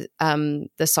centers, the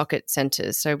socket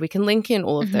centers. So we can link in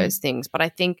all of those things. But I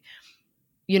think,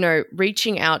 you know,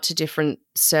 reaching out to different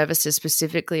services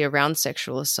specifically around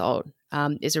sexual assault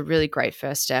is a really great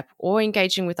first step, or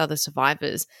engaging with other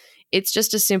survivors. It's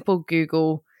just a simple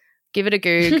Google, give it a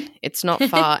Goog. It's not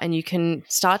far, and you can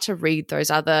start to read those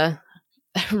other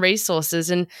resources,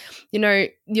 and, you know,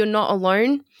 you're not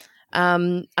alone.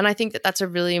 And I think that that's a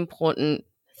really important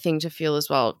thing to feel as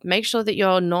well. Make sure that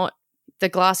you're not, the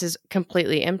glass is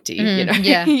completely empty. You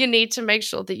know, you need to make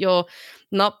sure that you're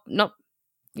not,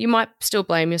 you might still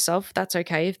blame yourself. That's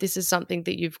okay if this is something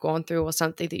that you've gone through or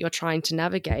something that you're trying to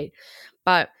navigate,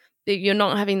 but you're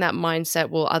not having that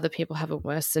mindset, well, other people have it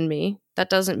worse than me. that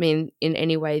doesn't mean in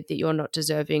any way that you're not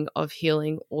deserving of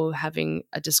healing or having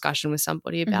a discussion with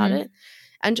somebody about it.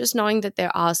 And just knowing that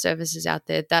there are services out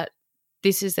there that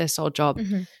this is their sole job.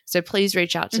 So please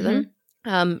reach out to them.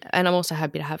 And I'm also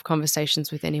happy to have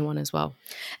conversations with anyone as well.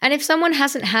 And if someone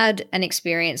hasn't had an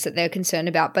experience that they're concerned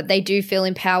about, but they do feel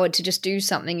empowered to just do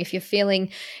something, if you're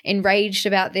feeling enraged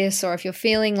about this, or if you're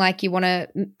feeling like you want to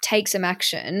take some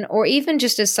action, or even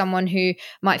just as someone who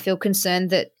might feel concerned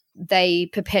that they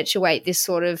perpetuate this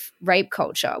sort of rape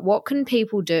culture, what can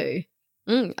people do?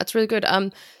 That's really good.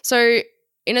 So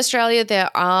in Australia, there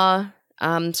are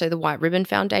so the White Ribbon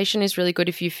Foundation is really good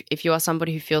if you are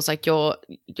somebody who feels like you're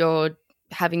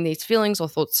having these feelings or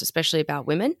thoughts, especially about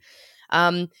women.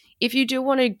 If you do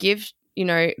want to give,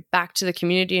 back to the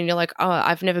community and you're like, oh,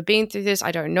 I've never been through this,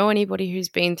 I don't know anybody who's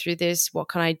been through this, what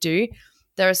can I do?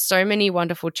 There are so many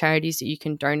wonderful charities that you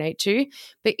can donate to.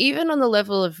 But even on the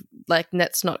level of like,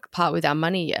 let's not part with our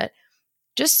money yet,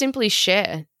 just simply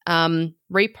share,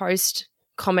 repost,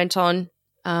 comment on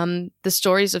the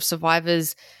stories of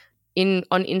survivors on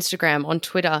Instagram, on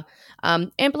Twitter,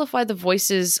 amplify the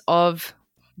voices of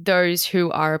those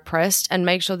who are oppressed and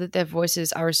make sure that their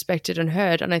voices are respected and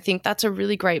heard. And I think that's a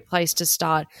really great place to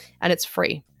start, and it's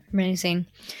free. Amazing.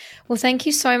 Well, thank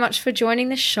you so much for joining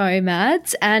the show,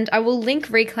 Mads. And I will link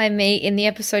Reclaim Me in the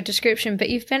episode description, but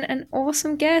you've been an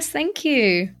awesome guest. Thank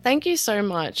you. Thank you so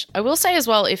much. I will say as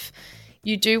well, if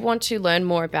you do want to learn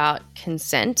more about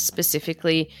consent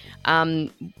specifically,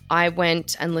 I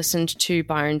went and listened to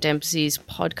Byron Dempsey's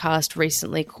podcast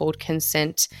recently called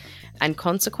Consent and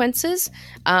Consequences.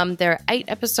 There are 8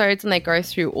 episodes and they go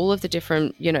through all of the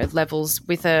different, levels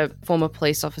with a former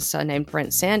police officer named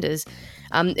Brent Sanders.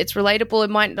 It's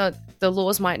relatable. The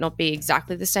laws might not be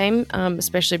exactly the same,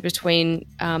 especially between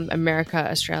America,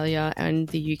 Australia, and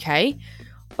the UK,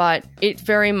 but it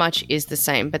very much is the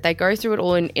same. But they go through it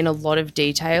all in a lot of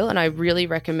detail, and I really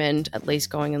recommend at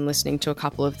least going and listening to a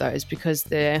couple of those because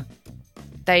they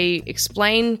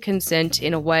explain consent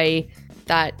in a way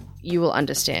that you will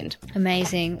understand.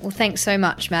 Amazing. Well, thanks so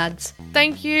much, Mads.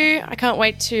 Thank you. I can't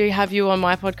wait to have you on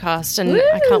my podcast, and Woo!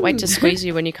 I can't wait to squeeze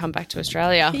you when you come back to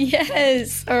Australia.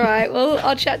 Yes. All right. Well,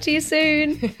 I'll chat to you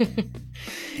soon.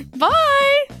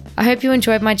 Bye. I hope you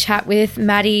enjoyed my chat with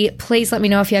Madi. Please let me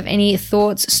know if you have any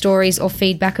thoughts, stories, or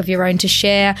feedback of your own to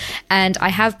share. And I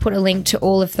have put a link to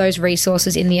all of those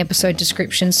resources in the episode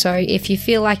description. So if you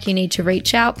feel like you need to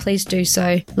reach out, please do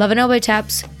so. Love and elbow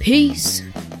taps. Peace.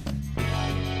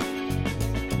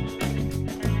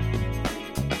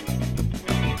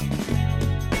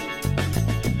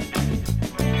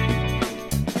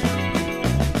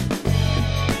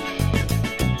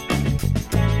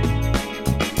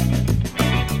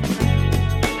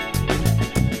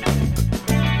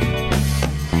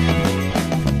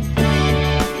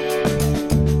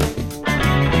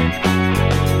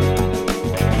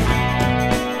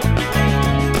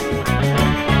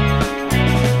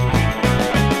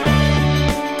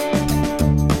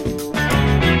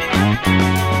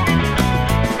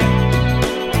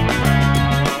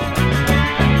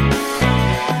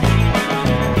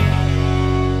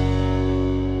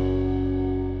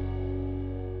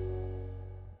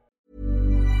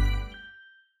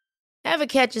 Ever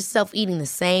catch yourself eating the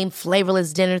same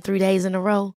flavorless dinner 3 days in a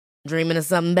row? Dreaming of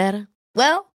something better?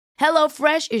 Well,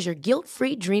 HelloFresh is your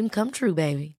guilt-free dream come true,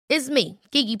 baby. It's me,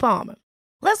 Keke Palmer.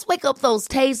 Let's wake up those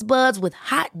taste buds with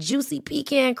hot, juicy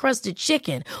pecan-crusted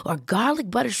chicken or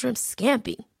garlic butter shrimp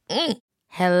scampi.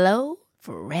 Hello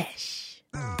Fresh.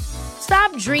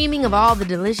 Stop dreaming of all the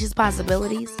delicious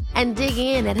possibilities and dig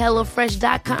in at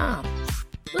HelloFresh.com.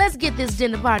 Let's get this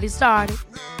dinner party started.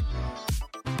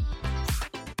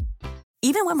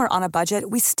 Even when we're on a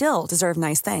budget, we still deserve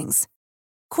nice things.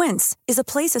 Quince is a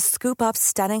place to scoop up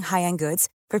stunning high-end goods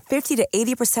for 50 to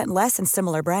 80% less than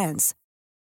similar brands.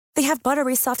 They have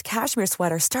buttery soft cashmere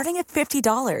sweaters starting at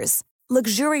 $50,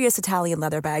 luxurious Italian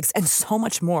leather bags, and so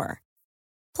much more.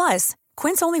 Plus,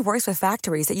 Quince only works with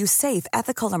factories that use safe,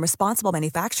 ethical, and responsible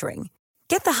manufacturing.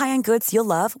 Get the high-end goods you'll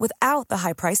love without the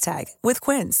high price tag with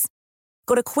Quince.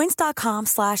 Go to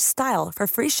quince.com/style for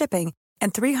free shipping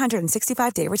and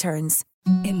 365-day returns.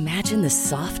 Imagine the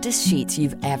softest sheets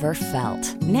you've ever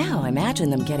felt. Now imagine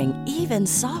them getting even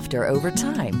softer over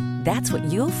time. That's what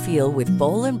you'll feel with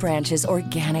Boll & Branch's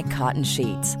organic cotton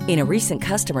sheets. In a recent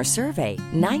customer survey,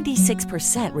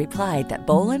 96% replied that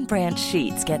Boll & Branch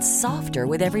sheets get softer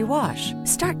with every wash.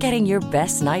 Start getting your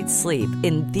best night's sleep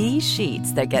in these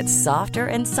sheets that get softer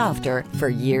and softer for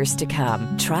years to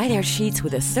come. Try their sheets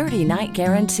with a 30-night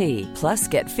guarantee. Plus,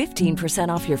 get 15%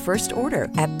 off your first order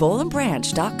at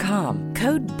bollandbranch.com.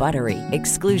 Code BUTTERY.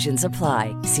 Exclusions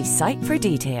apply. See site for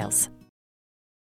details.